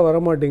கரெக்டாக வர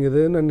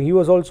மாட்டேங்குது. And he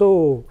was also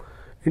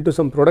into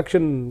some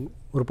production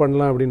ஒரு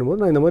பண்ணலாம் அப்படின்னும்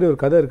போது நான் இந்த மாதிரி ஒரு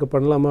கதை இருக்க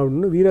பண்ணலாமா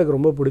அப்படின்னு வீராவுக்கு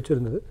ரொம்ப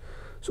பிடிச்சிருந்தது.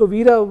 So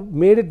Veera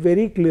made it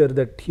very clear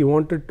that he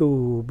wanted to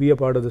be a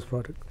part of this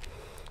product.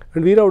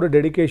 And வீராவோட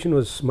dedication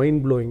was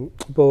mind blowing.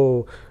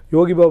 இப்போது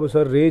யோகி பாபு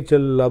சார்,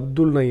 ரேச்சல்,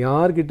 அப்துல், நான்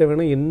யார்கிட்ட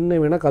வேணால் என்ன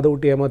வேணால் கதை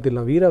விட்டு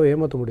ஏமாற்றிடலாம், வீராவை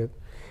ஏமாற்ற முடியாது.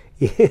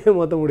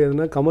 ஏமாற்ற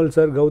முடியாதுன்னா கமல்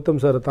சார்,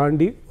 கௌதம் சாரை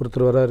தாண்டி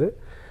ஒருத்தர் வராரு,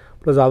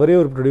 ப்ளஸ் அவரே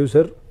ஒரு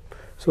ப்ரொடியூசர்.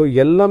 ஸோ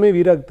எல்லாமே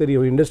வீராக்கு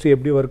தெரியும், இண்டஸ்ட்ரி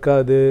எப்படி ஒர்க்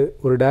ஆகுது,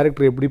 ஒரு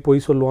டைரக்டர் எப்படி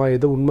பொய் சொல்லுவான்,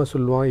 எது உண்மை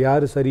சொல்லுவான்,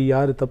 யார் சரி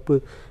யார் தப்பு,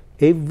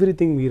 every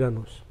thing Veera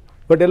nose.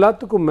 But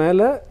எல்லாத்துக்கும்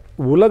மேலே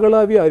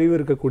உலகளாவிய அறிவு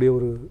இருக்கக்கூடிய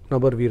ஒரு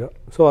நபர் வீரா.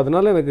 ஸோ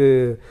அதனால் எனக்கு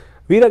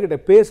வீரா கிட்ட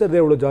பேசுறது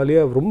எவ்வளோ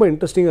ஜாலியாக ரொம்ப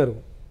இன்ட்ரெஸ்டிங்காக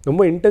இருக்கும்,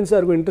 ரொம்ப இன்டென்ஸாக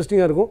இருக்கும்,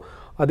 இன்ட்ரெஸ்டிங்காக இருக்கும்.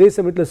 அதே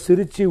சமயத்தில்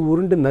சிரித்து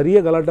உருண்டு நிறைய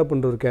கலாட்டா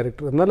பண்ணுற ஒரு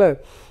கேரக்டர். அதனால்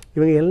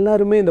இவங்க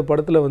எல்லாருமே இந்த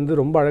படத்தில் வந்து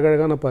ரொம்ப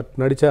அழகழகான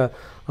நடித்த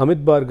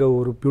அமித் பார்கவ்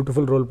ஒரு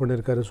பியூட்டிஃபுல் ரோல்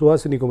பண்ணியிருக்காரு,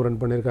 சுஹாசினி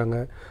குமரன் பண்ணியிருக்காங்க.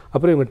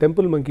 அப்புறம் இவங்க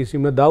டெம்பிள் மங்கி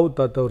டீம்னா தாவூத்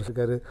தாத்தா அவர்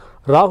இருக்காரு,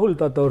 ராகுல்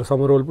தாத்தா ஒரு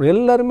சம ரோல் பண்ணி,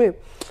 எல்லாருமே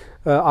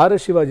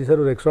ஆர்எஸ் சிவாஜி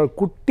சார் ஒரு எக்ஸ்ட்ரா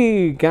குட்டி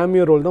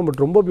கேமியோ ரோல் தான்,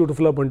 பட் ரொம்ப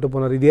பியூட்டிஃபுல்லாக பண்ணிட்டு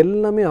போனார். இது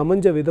எல்லாமே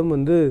அமைஞ்ச விதம்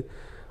வந்து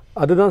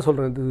அதுதான்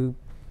சொல்கிறேன், இது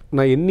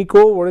நான்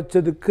என்றைக்கோ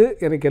உழைச்சதுக்கு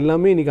எனக்கு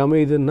எல்லாமே இன்றைக்கி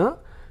அமையுதுன்னா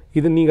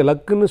இது நீங்கள்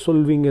லக்குன்னு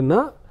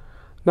சொல்வீங்கன்னா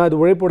நான் அது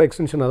உழைப்போட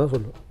எக்ஸ்டென்ஷனாக தான்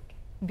சொல்லுவேன்.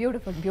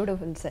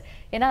 Beautiful sir.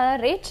 ஏன்னா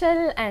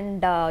Rachel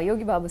and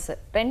Yogi Babu sir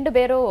ரெண்டு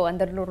பேரும்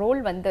அந்த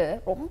ரோல் வந்து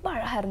ரொம்ப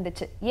அழகாக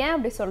இருந்துச்சு. ஏன்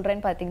அப்படி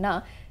சொல்கிறேன்னு பார்த்தீங்கன்னா,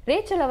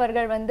 ரேச்சல்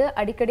அவர்கள் வந்து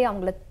அடிக்கடி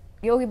அவங்கள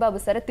யோகி பாபு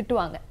சாரை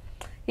திட்டுவாங்க,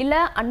 இல்ல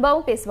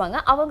அன்பாவும் பேசுவாங்க,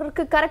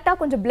 அவங்களுக்கு கரெக்டா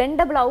கொஞ்சம்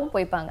பிளெண்டபிளாவும்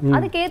போய்ப்பாங்க.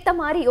 அதுக்கேற்ற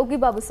மாதிரி யோகி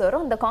பாபு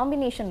சாரும் அந்த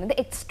காம்பினேஷன் வந்து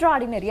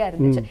எக்ஸ்ட்ராடினரியா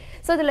இருந்துச்சு.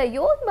 ஸோ இதுல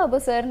யோகி பாபு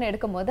சார்னு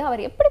எடுக்கும் போது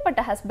அவர்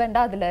எப்படிப்பட்ட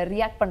ஹஸ்பண்டா அதுல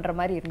ரியாக்ட் பண்ற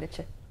மாதிரி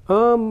இருந்துச்சு?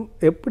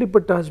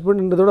 எப்படிப்பட்ட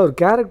ஹஸ்பண்ட்ன்றதோட அவர்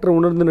கேரக்டர்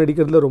உணர்ந்து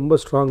நடிக்கிறதுல ரொம்ப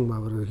strong.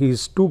 Our he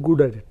is two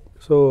good at it.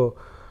 So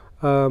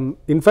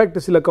in fact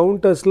சில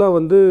கவுண்டர்ஸ்லாம்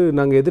வந்து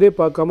நாங்கள் எதிரே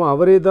பார்க்காம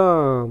அவரே தான்,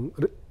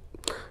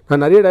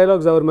 நான் நிறைய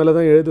டைலாக்ஸ் அவர் மேலே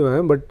தான்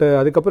எழுதுவேன். பட்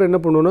அதுக்கப்புறம் என்ன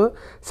பண்ணுவோன்னா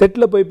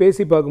செட்டில் போய்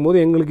பேசி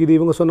பார்க்கும்போது எங்களுக்கு இது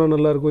இவங்க சொன்னால்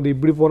நல்லாயிருக்கும், இது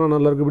இப்படி போனால்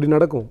நல்லாயிருக்கும், இப்படி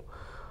நடக்கும்.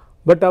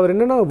 பட் அவர்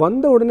என்னென்னா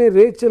வந்த உடனே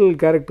ரேச்சல்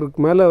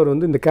கேரக்டருக்கு மேலே அவர்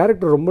வந்து இந்த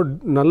கேரக்டர் ரொம்ப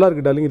நல்லா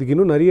இருக்குது டார்லிங், இதுக்கு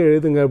இன்னும் நிறைய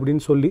எழுதுங்க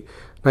அப்படின்னு சொல்லி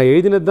நான்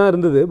எழுதினது தான்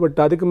இருந்தது.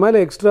 பட் அதுக்கு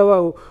மேலே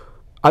எக்ஸ்ட்ராவாக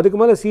அதுக்கு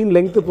மேலே சீன்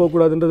லெங்க்த்து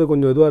போகக்கூடாதுன்றது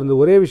கொஞ்சம் இதுவாக இருந்தது.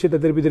 ஒரே விஷயத்தை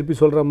திருப்பி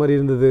சொல்கிற மாதிரி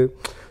இருந்தது.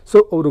 ஸோ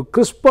ஒரு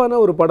கிறிஸ்பான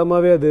ஒரு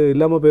படமாகவே அது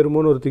இல்லாமல்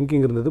போயிருமோன்னு ஒரு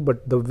திங்கிங் இருந்தது.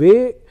 பட் த வே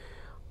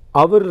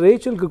அவர்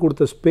ரேச்சலுக்கு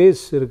கொடுத்த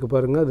ஸ்பேஸ் இருக்குது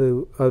பாருங்கள், அது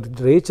அவர்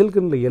ரேச்சலுக்கு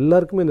இல்லை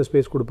எல்லாருக்குமே இந்த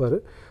ஸ்பேஸ் கொடுப்பாரு.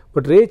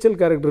 பட் ரேச்சல்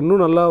கேரக்டர்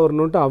இன்னும் நல்லா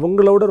வரணுன்ட்டு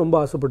அவங்களோட ரொம்ப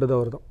ஆசைப்பட்டது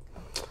அவர் தான்.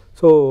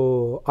 ஸோ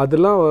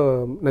அதெல்லாம்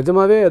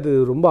நிஜமாகவே அது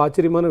ரொம்ப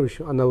ஆச்சரியமான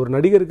விஷயம். அந்த ஒரு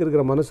நடிகருக்கு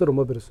இருக்கிற மனசு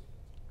ரொம்ப பெருசு.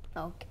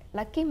 ஓகே,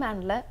 லக்கி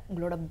மேனில்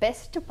உங்களோட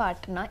பெஸ்ட்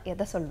பார்ட்னா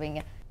எதை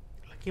சொல்வீங்க?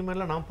 லக்கி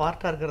மேனில் நான்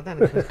பார்ட்டாக இருக்கிறது தான்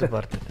எனக்கு பெஸ்ட்டு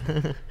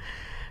பார்ட்டு.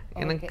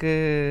 எனக்கு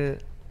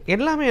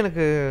எல்லாமே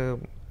எனக்கு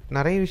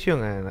நிறைய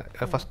விஷயங்க.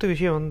 ஃபஸ்ட்டு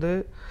விஷயம் வந்து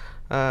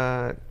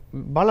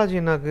பாலாஜி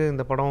அண்ணாக்கு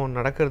இந்த படம்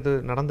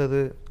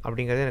நடந்தது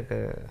அப்படிங்கிறது எனக்கு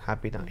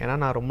ஹாப்பி தான். ஏன்னா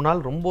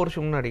நான் ரொம்ப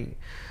வருஷம் முன்னாடி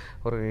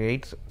ஒரு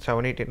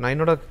 7-8 நான்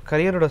என்னோட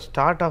கரியரோட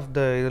ஸ்டார்ட் ஆஃப்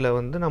த இதில்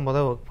வந்து நான்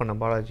முதல் ஒர்க்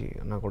பண்ணேன் பாலாஜி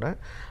அண்ணா கூட.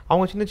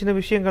 அவங்க சின்ன சின்ன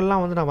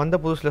விஷயங்கள்லாம் வந்து நான் வந்த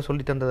புதுசில்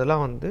சொல்லி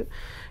தந்ததெல்லாம் வந்து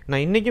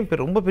நான் இன்றைக்கும்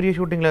ரொம்ப பெரிய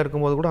ஷூட்டிங்கில்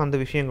இருக்கும்போது கூட அந்த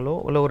விஷயங்களோ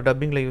இல்லை ஒரு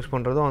டப்பிங்கில் யூஸ்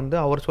பண்ணுறதோ வந்து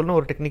அவர் சொன்ன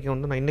ஒரு டெக்னிக்கை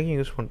வந்து நான் இன்றைக்கும்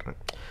யூஸ் பண்ணுறேன்,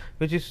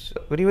 which is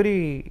very very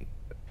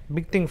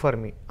big thing for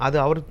me. அது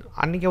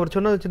அன்றைக்கி அவர்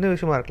சொன்னது சின்ன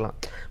விஷயமா இருக்கலாம்,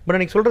 பட்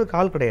அன்றைக்கி சொல்கிறதுக்கு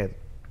ஆள் கிடையாது.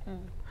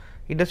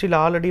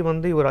 இண்டஸ்ட்ரியில் ஆல்ரெடி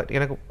வந்து இவர்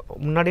எனக்கு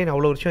முன்னாடியே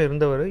அவ்வளோ வருஷம்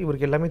இருந்தவர்,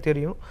 இவருக்கு எல்லாமே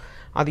தெரியும்.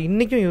 அது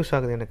இன்றைக்கும் யூஸ்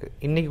ஆகுது எனக்கு.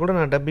 இன்றைக்கி கூட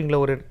நான் டப்பிங்கில்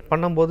ஒரு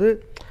பண்ணும்போது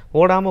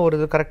ஓடாமல் ஒரு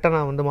இது கரெக்டாக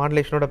நான் வந்து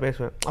மாடுலேஷனோட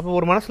பேசுவேன். அப்போ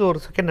ஒரு மனசில் ஒரு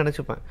செகண்ட்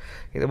நினச்சிப்பேன்,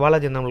 இது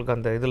பாலாஜி நம்மளுக்கு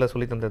அந்த இதில்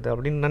சொல்லி தந்தது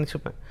அப்படின்னு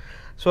நினச்சிப்பேன்.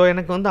 ஸோ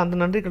எனக்கு வந்து அந்த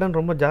நன்றி கடன்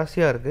ரொம்ப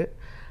ஜாஸ்தியாக இருக்குது.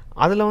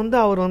 அதில் வந்து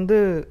அவர் வந்து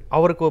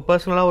அவருக்கு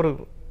பர்சனலாக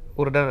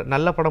ஒரு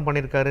நல்ல படம்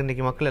பண்ணியிருக்காரு,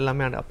 இன்றைக்கி மக்கள்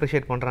எல்லாமே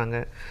அப்ரிஷியேட் பண்ணுறாங்க.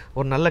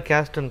 ஒரு நல்ல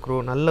கேஸ்ட் அண்ட் க்ரூ,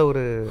 நல்ல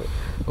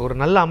ஒரு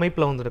நல்ல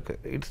அமைப்பில் வந்துருக்கு.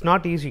 It's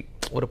not easy.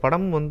 ஒரு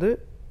படம் வந்து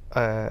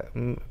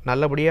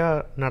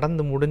நல்லபடியாக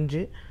நடந்து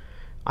முடிஞ்சு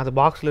அது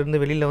பாக்ஸ்லேருந்து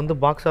வெளியில் வந்து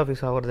பாக்ஸ்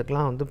ஆஃபீஸ்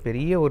ஆகிறதுக்கெலாம் வந்து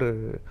பெரிய ஒரு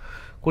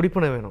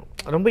குடிப்பனை வேணும்.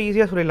 ரொம்ப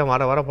ஈஸியாக சொல்லிடலாம்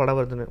வர படம்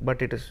வருதுன்னு,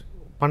 பட் இட் இஸ்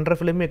பண்ணுற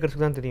ஃபிலிம்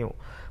மேக்கர்ஸ்க்கு தான் தெரியும்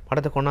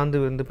படத்தை கொண்டாந்து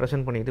வந்து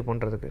ப்ரெசென்ட் பண்ணி இது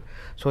பண்ணுறதுக்கு.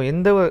 ஸோ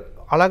எந்த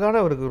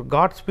அழகான ஒரு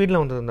காட்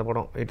ஸ்பீடில் வந்தது இந்த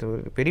படம். It's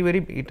very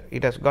very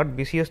it has got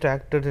busiest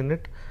actors in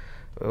it.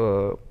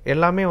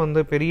 எல்லாமே வந்து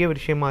பெரிய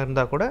விஷயமா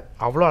இருந்தால் கூட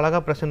அவ்வளோ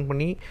அழகாக ப்ரெசென்ட்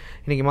பண்ணி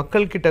இன்றைக்கி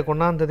மக்கள்கிட்ட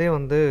கொண்டாந்ததே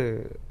வந்து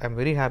ஐ எம்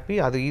வெரி ஹாப்பி.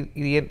 அது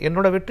இது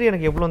என்னோடய வெற்றி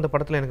எனக்கு எவ்வளோ அந்த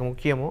படத்தில் எனக்கு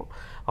முக்கியமோ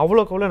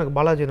அவ்வளோக்கு அவ்வளோ எனக்கு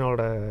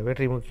பாலாஜினோட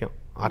வெற்றி முக்கியம்.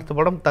 அடுத்த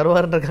படம்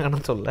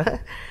தருவாருன்றக்கான சொல்ல,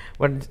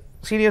 பட்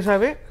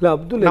சீரியஸாகவே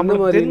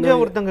நம்மளுக்கு தெரிஞ்ச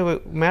ஒருத்தங்க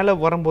மேலே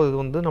வரும்போது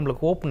வந்து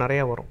நம்மளுக்கு ஹோப்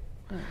நிறையா வரும்.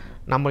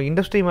 நம்ம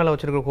இண்டஸ்ட்ரி மேலே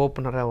வச்சுருக்கிற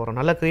ஹோப் நிறையா வரும்.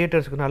 நல்ல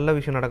கிரியேட்டர்ஸுக்கு நல்ல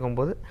விஷயம்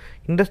நடக்கும்போது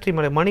இண்டஸ்ட்ரி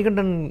மேலே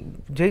மணிகண்டன்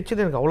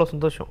ஜெயிச்சது எனக்கு அவ்வளோ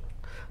சந்தோஷம்.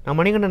 நான்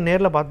மணிகண்டன்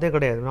நேரில் பார்த்தே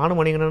கிடையாது. நானும்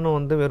மணிகண்டனும்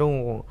வந்து வெறும்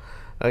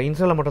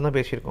இன்ஸ்டாவில் மட்டும்தான்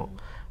பேசியிருக்கோம்.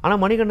 ஆனால்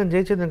மணிகண்டன்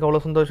ஜெயிச்சது எனக்கு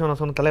அவ்வளோ சந்தோஷம். நான்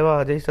சொன்ன தலைவா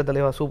ஜெயிச்ச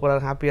தலைவா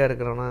சூப்பராக ஹாப்பியாக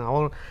இருக்கிறேன்.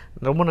 அவன்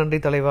ரொம்ப நன்றி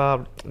தலைவா,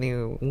 நீ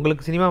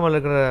உங்களுக்கு சினிமா மேலே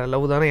இருக்கிற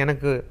லவ் தானே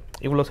எனக்கு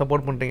இவ்வளோ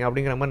சப்போர்ட் பண்ணுறீங்க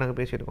அப்படிங்கிற மாதிரி நாங்கள்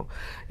பேசியிருக்கோம்.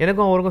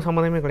 எனக்கும் அவருக்கும்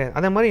சம்மந்தமே கிடையாது.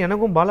 அதே மாதிரி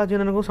எனக்கும்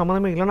பாலாஜினனுக்கும்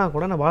சம்மந்தமே இல்லைனா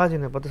கூட நான்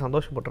பாலாஜினை பார்த்து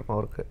சந்தோஷப்பட்டிருக்கேன்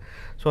அவருக்கு.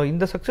 ஸோ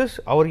இந்த சக்ஸஸ்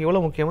அவருக்கு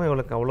எவ்வளோ முக்கியமோ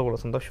இவளுக்கு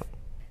அவ்வளோ சந்தோஷம்.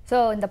 ஸோ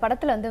இந்த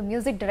படத்தில் வந்து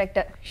மியூசிக்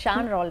டைரக்டர்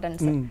ஷான்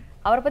ரோல்டன்ஸ்,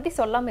 அவரை பற்றி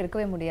சொல்லாமல்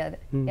இருக்கவே முடியாது.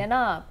 ஏன்னா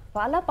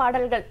பல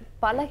பாடல்கள்,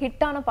 பல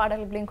ஹிட்டான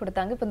பாடல்களையும்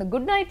கொடுத்தாங்க. இப்போ இந்த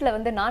குட் நைட்ல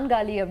வந்து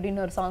நான்காலி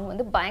அப்படின்னு ஒரு சாங்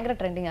வந்து பயங்கர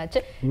ட்ரெண்டிங்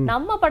ஆச்சு.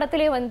 நம்ம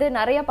படத்திலே வந்து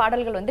நிறைய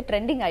பாடல்கள் வந்து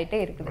ட்ரெண்டிங்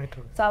ஆகிட்டே இருக்குது.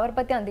 ஸோ அவரை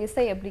பற்றி அந்த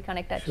இசை எப்படி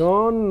கனெக்ட் ஆச்சு?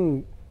 Shawn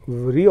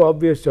very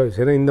obvious choice.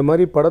 ஏன்னா இந்த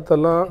மாதிரி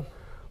படத்தெல்லாம்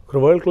ஒரு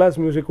வேர்ல்ட் கிளாஸ்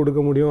மியூசிக்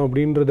கொடுக்க முடியும்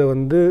அப்படின்றத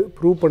வந்து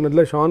ப்ரூவ்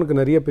பண்ணதில் ஷானுக்கு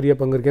நிறைய பெரிய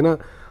பங்கு இருக்குது. ஏன்னா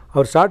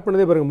அவர் ஸ்டார்ட்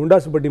பண்ணதே பாருங்கள்,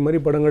 முண்டாசுப்பட்டி மாதிரி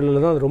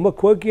படங்களில் தான். அது ரொம்ப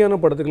குவர்க்கியான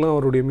படத்துக்குலாம்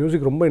அவருடைய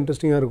மியூசிக் ரொம்ப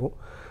இன்ட்ரெஸ்டிங்காக இருக்கும்.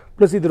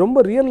 ப்ளஸ் இது ரொம்ப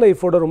ரியல்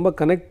லைஃபோட ரொம்ப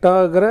கனெக்ட்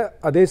ஆகிற,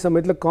 அதே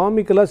சமயத்தில்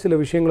காமிக்கலாக சில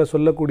விஷயங்களை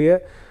சொல்லக்கூடிய,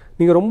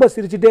 நீங்கள் ரொம்ப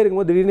சிரிச்சிட்டே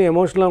இருக்கும்போது திடீர்னு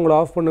எமோஷனலாக அவங்கள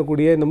ஆஃப்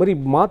பண்ணக்கூடிய, இந்த மாதிரி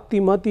மாற்றி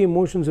மாற்றி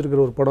எமோஷன்ஸ்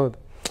இருக்கிற ஒரு படம் அது.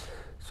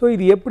 ஸோ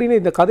இது எப்படின்னா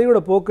இந்த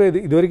கதையோட போக்க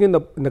இது வரைக்கும்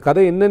இந்த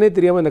கதை என்னன்னே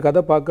தெரியாமல் இந்த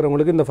கதை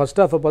பார்க்குறவங்களுக்கு இந்த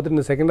ஃபஸ்ட் ஹாஃபை பார்த்துட்டு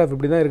இந்த செகண்ட் ஹாஃப்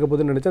இப்படி தான் இருக்க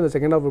போதுன்னு நினச்சா அந்த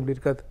செகண்ட் ஹாஃப் இப்படி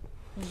இருக்காது,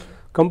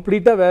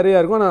 கம்ப்ளீட்டாக வேறையாக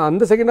இருக்கும். ஆனால்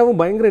அந்த செகண்ட்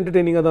ஹாஃபும் பயங்கர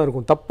என்டர்டெய்னிங்காக தான்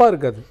இருக்கும், தப்பாக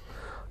இருக்காது.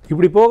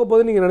 இப்படி போக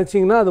போது நீங்கள்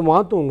நினச்சிங்கன்னா அது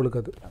மாற்றும் உங்களுக்கு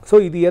அது. ஸோ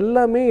இது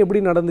எல்லாமே எப்படி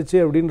நடந்துச்சு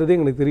அப்படின்றதே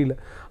எங்களுக்கு தெரியல.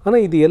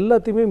 ஆனால் இது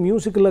எல்லாத்தையுமே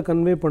மியூசிக்கில்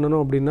கன்வே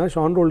பண்ணணும் அப்படின்னா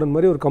ஷான் ரோல்டன்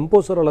மாதிரி ஒரு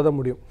கம்போசரால் தான்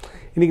முடியும்.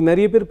 இன்றைக்கி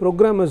நிறைய பேர்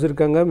ப்ரோக்ராமர்ஸ்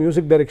இருக்காங்க,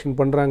 மியூசிக் டைரக்ஷன்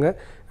பண்ணுறாங்க,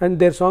 and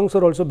there songs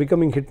are also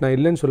becoming hit. நான்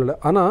இல்லைன்னு சொல்லலை.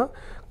 ஆனால்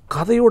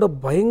கதையோட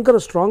பயங்கர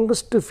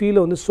ஸ்ட்ராங்கஸ்ட் ஃபீலை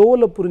வந்து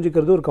சோலை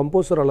புரிஞ்சுக்கிறது ஒரு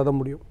கம்போசரால் தான்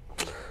முடியும்.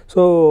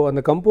 ஸோ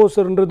அந்த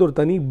கம்போசர்ன்றது ஒரு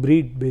தனி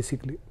ப்ரீட்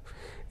பேசிக்லி.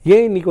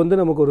 ஏன் இன்றைக்கி வந்து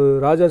நமக்கு ஒரு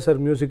ராஜா சார்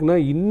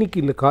மியூசிக்னால் இன்றைக்கி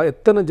இல்லை,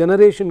 எத்தனை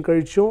ஜெனரேஷன்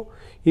கழிச்சும்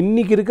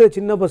இன்றைக்கி இருக்கிற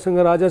சின்ன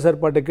பசங்க ராஜா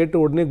சார் பாட்டை கேட்டு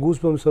உடனே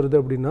கூஸ் பம்ப்ஸ் வருது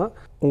அப்படின்னா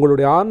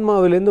உங்களுடைய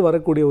ஆன்மாவிலேருந்து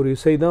வரக்கூடிய ஒரு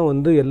இசை தான்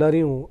வந்து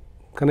எல்லாரையும்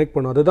கனெக்ட்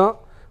பண்ணும். அதுதான்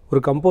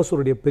ஒரு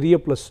கம்போசருடைய பெரிய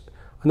ப்ளஸ்.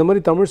 அந்த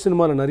மாதிரி தமிழ்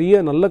சினிமாவில்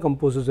நிறைய நல்ல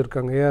கம்போசர்ஸ்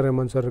இருக்காங்க. ஏஆர்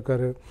ரஹ்மான் சார்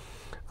இருக்கார்,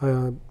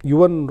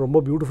 யுவன் ரொம்ப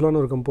பியூட்டிஃபுல்லான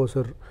ஒரு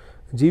கம்போசர்,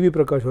 ஜிவி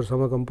பிரகாஷ் ஒரு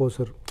சம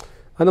கம்போசர்.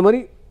 அந்த மாதிரி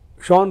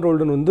ஷான்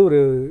ரோல்டன் வந்து ஒரு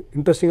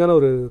இன்ட்ரெஸ்டிங்கான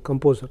ஒரு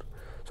கம்போசர்.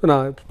 ஸோ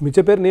நான் மிச்ச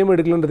பேர் நேம்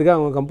எடுக்கலன்றதுக்காக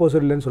அவங்க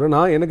கம்போசர் இல்லைன்னு சொல்கிறேன்.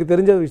 நான் எனக்கு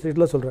தெரிஞ்ச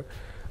விஷயத்தில் சொல்கிறேன்.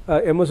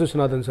 MS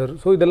Viswanathan sir.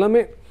 ஸோ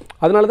இதெல்லாமே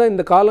அதனால தான்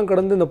இந்த காலம்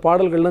கடந்து இந்த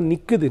பாடல்கள்லாம்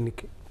நிற்குது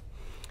இன்றைக்கி.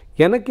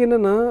 எனக்கு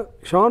என்னென்னா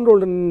ஷான்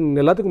ரோல்டன்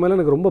எல்லாத்துக்கும் மேலே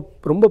எனக்கு ரொம்ப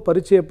ரொம்ப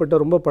பரிச்சயப்பட்ட,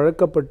 ரொம்ப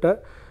பழக்கப்பட்ட,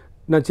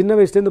 நான் சின்ன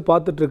வயசுலேருந்து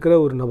பார்த்துட்ருக்கிற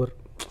ஒரு நபர்.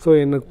 ஸோ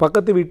எனக்கு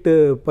பக்கத்து வீட்டு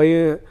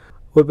பையன்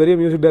ஒரு பெரிய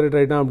மியூசிக் டைரக்டர்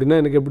ஆகிட்டான் அப்படின்னா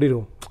எனக்கு எப்படி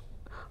இருக்கும்,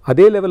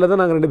 அதே லெவலில்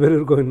தான் நாங்கள் 2 பேரும்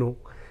இருக்கோம் இன்னும்.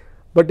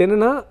 பட்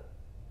என்னென்னா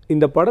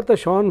இந்த படத்தை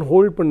ஷான்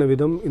ஹோல்ட் பண்ண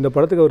விதம், இந்த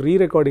படத்துக்கு அவர்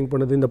ரீரெக்கார்டிங்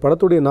பண்ணது, இந்த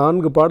படத்துடைய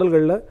 4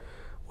 பாடல்களில்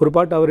ஒரு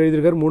பாட்டு அவர்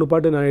எழுதியிருக்கார், 3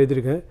 பாட்டு நான்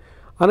எழுதியிருக்கேன்.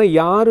 ஆனால்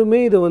யாருமே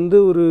இதை வந்து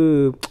ஒரு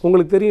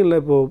உங்களுக்கு தெரியும்ல,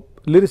 இப்போது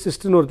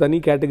லிரிசிஸ்ட்னு ஒரு தனி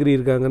கேட்டகரி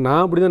இருக்காங்க.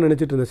 நான் அப்படி தான்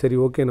நினச்சிட்டு இருந்தேன். சரி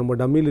ஓகே, நம்ம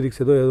டம்மி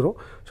லிரிக்ஸ் ஏதோ எழுதுறோம்,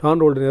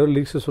 ஷான் ரோல்டன் ஏதோ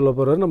லிரிக்ஸ் சொல்ல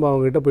போகிறாரு, நம்ம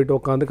அவங்ககிட்ட போய்ட்டு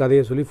உட்காந்து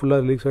கதையை சொல்லி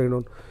ஃபுல்லாக லிரிக்ஸ்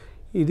வாங்கிடணும்.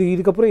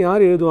 இதுக்கப்புறம்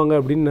யார் எழுதுவாங்க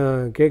அப்படின்னு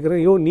நான் கேட்குறேன்.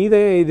 நீ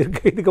தான்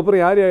எழுதியிருக்க,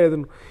 இதுக்கப்புறம் யார்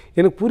எழுதணும்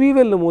எனக்கு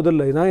புரியவே இல்லை.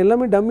 முதல்ல நான்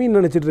எல்லாமே டம்மின்னு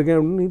நினச்சிட்ருக்கேன்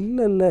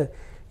அப்படின்னு. இல்லை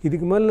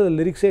இதுக்கு மேலே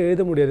லிரிக்ஸே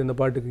எழுத முடியாது இந்த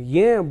பாட்டுக்கு.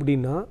 ஏன்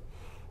அப்படின்னா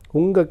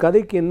உங்கள்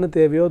கதைக்கு என்ன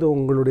தேவையோ அது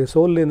உங்களுடைய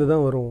சோல்லேருந்து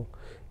தான் வரும்.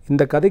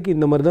 இந்த கதைக்கு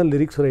இந்த மாதிரி தான்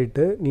லிரிக்ஸ்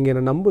ரைட்டு, நீங்கள்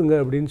என்னை நம்புங்க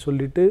அப்படின்னு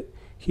சொல்லிவிட்டு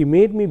he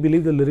made me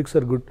believe the lyrics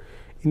are good.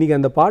 இன்றைக்கி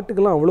அந்த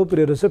பாட்டுக்கெல்லாம் அவ்வளோ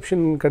பெரிய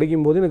ரிசப்ஷன்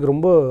கிடைக்கும் போது எனக்கு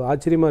ரொம்ப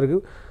ஆச்சரியமாக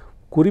இருக்குது.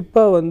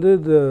 குறிப்பாக வந்து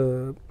இந்த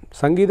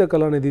சங்கீத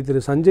கலாநிதி திரு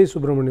சஞ்சய்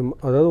சுப்ரமணியம்,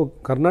 அதாவது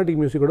கர்நாடிக்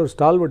மியூசிக்கோட ஒரு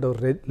ஸ்டால்வர்ட்,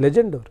 அவர்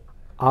லெஜெண்ட்.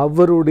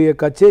 அவருடைய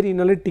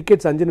கச்சேரினாலே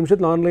டிக்கெட்ஸ் 5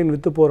 நிமிஷத்தில் ஆன்லைன்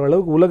விற்று போகிற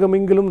அளவுக்கு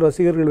உலகமெங்கிலும்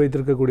ரசிகர்கள்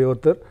வைத்திருக்கக்கூடிய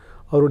ஒருத்தர்.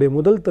 அவருடைய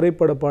முதல்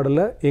திரைப்பட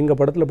பாடலை எங்கள்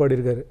படத்தில்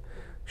பாடியிருக்காரு.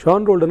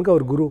 ஷான் ரோல்டனுக்கு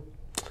அவர் குரு.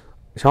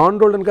 ஷான்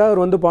ரோல்டனுக்காக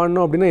அவர் வந்து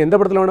பாடணும் அப்படின்னா எந்த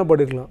படத்தில் வேணால்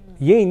பாடிருக்கலாம்.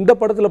 ஏன் இந்த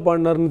படத்தில்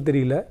பாடினார்னு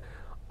தெரியல.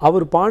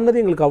 அவர்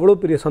பாடினது எங்களுக்கு அவ்வளோ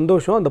பெரிய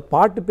சந்தோஷம். அந்த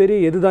பாட்டு பேரே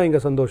எதுதான்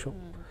எங்கள் சந்தோஷம்,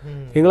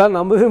 எங்களால்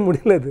நம்பவே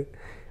முடியல.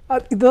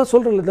 இதுதான்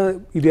சொல்கிறேன் தான்,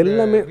 இது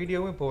எல்லாமே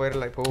வீடியோவும் இப்போ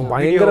வைரலாக, இப்போ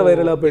பயங்கர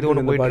வைரலாக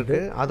போயிட்டு பாட்டு.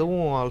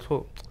 அதுவும் ஆல்சோ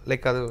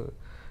லைக் அது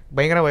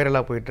பயங்கர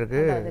வைரலாக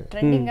போயிட்டுருக்கு.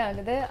 ட்ரெண்டிங்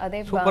ஆகுது. அதே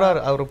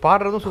சூப்பராக அவர்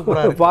பாடுறதும்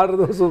சூப்பராக இருக்கு.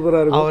 பாடுறதும்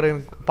சூப்பராக இருக்கும். அவர்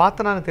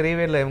பார்த்தா நான்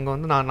தெரியவே இல்லை. இவங்க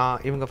வந்து நான்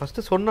இவங்க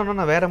ஃபஸ்ட்டு சொன்னோன்னா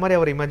நான் வேறு மாதிரி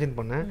அவர் இமேஜின்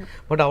பண்ணேன்.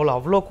 பட்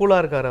அவ்வளோ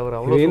கூலாக இருக்கார் அவர்.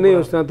 அவ்வளோ என்ன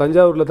யோசிச்சா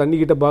தஞ்சாவூரில் தண்ணி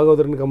கிட்ட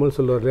பாகவதர்னு கமல்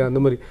சொல்லுவார் இல்லையா,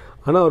 அந்த மாதிரி.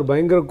 ஆனால் அவர்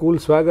பயங்கர கூல்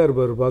ஸ்வாகாக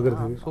இருப்பார்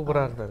பார்க்குறதுக்கு.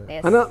 சூப்பராக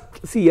இருந்தார்.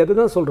 ஆனால் எதை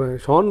தான் சொல்கிறேன்,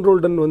 ஷான்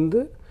ரோல்டன் வந்து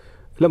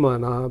இல்லைம்மா,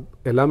 நான்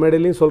எல்லா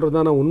மேடையிலையும் சொல்கிறது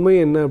தான். நான் உண்மை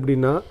என்ன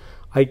அப்படின்னா,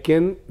 I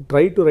can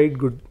try to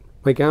right good.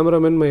 My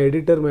cameraman, my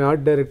editor, my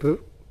art director,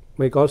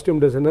 my costume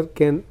designer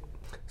can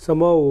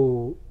somehow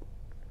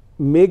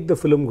make the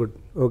film good,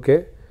 okay,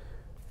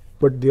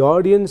 but the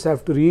audience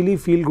have to really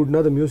feel good.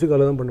 Na the music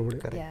ala dhaan panna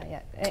mudiyum.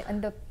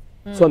 And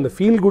so and the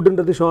feel good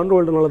endradhu Sean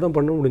Roldan ala dhaan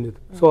panna mudinjது.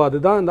 so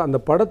adhaan அந்த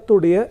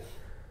படத்துடைய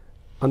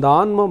அந்த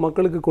ஆன்மா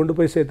மக்களுக்கு கொண்டு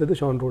போய் சேர்த்தது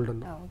Shawn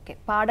Roldan தான். Okay,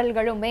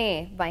 பாடல்களுமே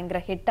பயங்கர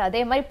ஹிட்,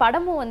 அதே மாதிரி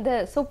படமும் வந்து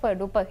சூப்பர்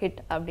டூப்பர் ஹிட்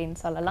அப்படின்னு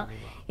சொல்லலாம்.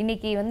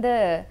 இன்னைக்கு வந்து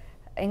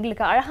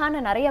எங்களுக்கு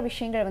அழகான நிறைய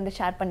விஷயங்கள் வந்து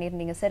ஷேர்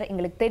பண்ணியிருந்தீங்க சார்.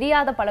 எங்களுக்கு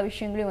தெரியாத பல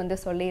விஷயங்களையும் வந்து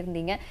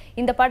சொல்லியிருந்தீங்க.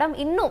 இந்த படம்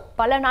இன்னும்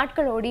பல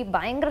நாட்கள் ஓடி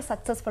பயங்கர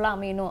சக்ஸஸ்ஃபுல்லாக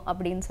அமையணும்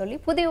அப்படின்னு சொல்லி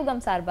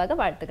புதுயுகம் சார்பாக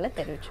வாழ்த்துக்களை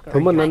தெரிவிச்சுக்கிறோம்.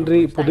 ரொம்ப நன்றி.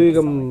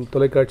 புதுயுகம்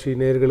தொலைக்காட்சி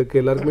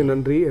நேயர்களுக்கு எல்லாருக்குமே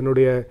நன்றி.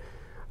 என்னுடைய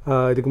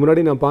இதுக்கு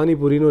முன்னாடி நான்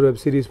பானிபூரின்னு ஒரு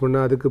வெப் சீரிஸ்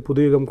பண்ணேன். அதுக்கு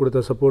புதுயுகம்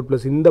கொடுத்த சப்போர்ட்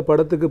ப்ளஸ் இந்த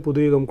படத்துக்கு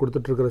புதுயுகம்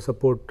கொடுத்துட்ருக்கிற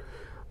சப்போர்ட்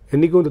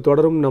என்றைக்கும் இது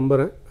தொடரும்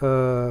நம்புகிறேன்.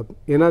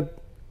 ஏன்னா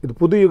இது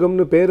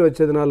புதுயுகம்னு பேர்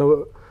வச்சதுனால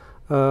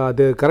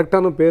அது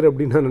கரெக்டான பேர்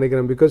அப்படின்னு நான்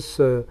நினைக்கிறேன். பிகாஸ்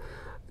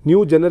நியூ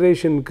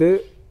ஜெனரேஷனுக்கு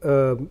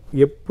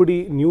எப்படி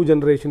நியூ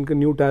ஜெனரேஷனுக்கு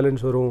நியூ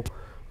டேலண்ட்ஸ் வரும்,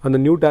 அந்த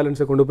நியூ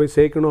டேலண்ட்ஸை கொண்டு போய்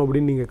சேர்க்கணும்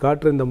அப்படின்னு நீங்கள்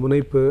காட்டுற இந்த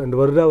முனைப்பு அண்ட்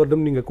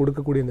வருடம் நீங்கள்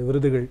கொடுக்கக்கூடிய இந்த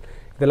விருதுகள்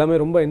இதெல்லாமே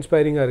ரொம்ப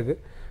இன்ஸ்பைரிங்காக இருக்குது.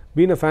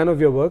 Been a fan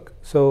of your work.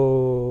 So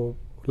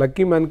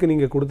lucky மேனுக்கு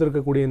நீங்கள்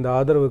கொடுத்துருக்கக்கூடிய இந்த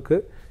ஆதரவுக்கு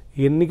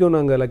என்றைக்கும்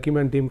நாங்கள் லக்கி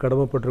மேன் டீம்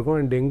கடமைப்பட்டிருக்கோம்.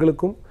 அண்ட்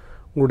எங்களுக்கும்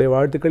உங்களுடைய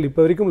வாழ்த்துக்கள்.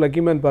 இப்போ வரைக்கும்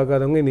லக்கி மேன்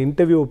பார்க்காதவங்க இந்த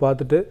இன்டர்வியூவை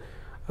பார்த்துட்டு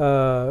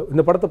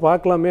இந்த படத்தை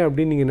பார்க்கலாமே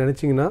அப்படின்னு நீங்கள்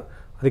நினச்சிங்கன்னா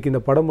அதுக்கு இந்த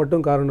படம்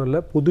மட்டும் காரணம் இல்லை.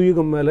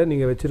 புதுயுகம் மேலே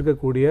நீங்கள்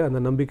வச்சுருக்கக்கூடிய அந்த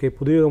நம்பிக்கை,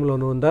 புதுயுகமில்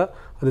ஒன்று வந்தால்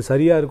அது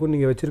சரியாக இருக்கும்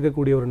நீங்கள்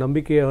வச்சுருக்கக்கூடிய ஒரு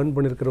நம்பிக்கையை ஏர்ன்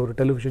பண்ணியிருக்கிற ஒரு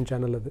டெலிவிஷன்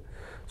சேனல் அது.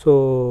 ஸோ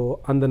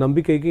அந்த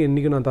நம்பிக்கைக்கு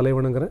என்றைக்கும் நான்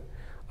தலைவணங்குறேன்.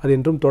 அது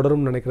என்றும்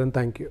தொடரும் நினைக்கிறேன்.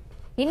 தேங்க்யூ.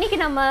 இன்னைக்கு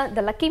நம்ம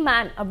த லக்கி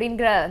மேன்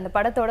அப்படிங்கிற அந்த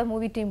படத்தோட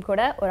மூவி டீம்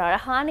கூட ஒரு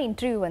அழகான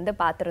இன்டர்வியூ வந்து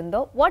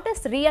பார்த்துருந்தோம். வாட்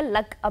இஸ் ரியல்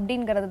லக்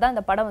அப்படிங்கிறது தான்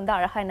இந்த படம் வந்து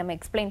அழகாக நம்ம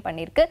எக்ஸ்பிளைன்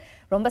பண்ணியிருக்கு.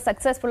 ரொம்ப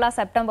சக்ஸஸ்ஃபுல்லாக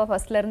September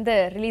 1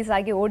 ரிலீஸ்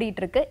ஆகி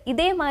ஓடிட்டு இருக்கு.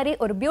 இதே மாதிரி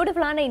ஒரு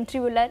பியூட்டிஃபுல்லான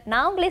இன்டர்வியூவில்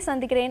நான் உங்களே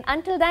சந்திக்கிறேன்.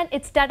 Until then,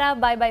 it's tada,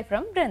 bye bye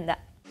from Brenda.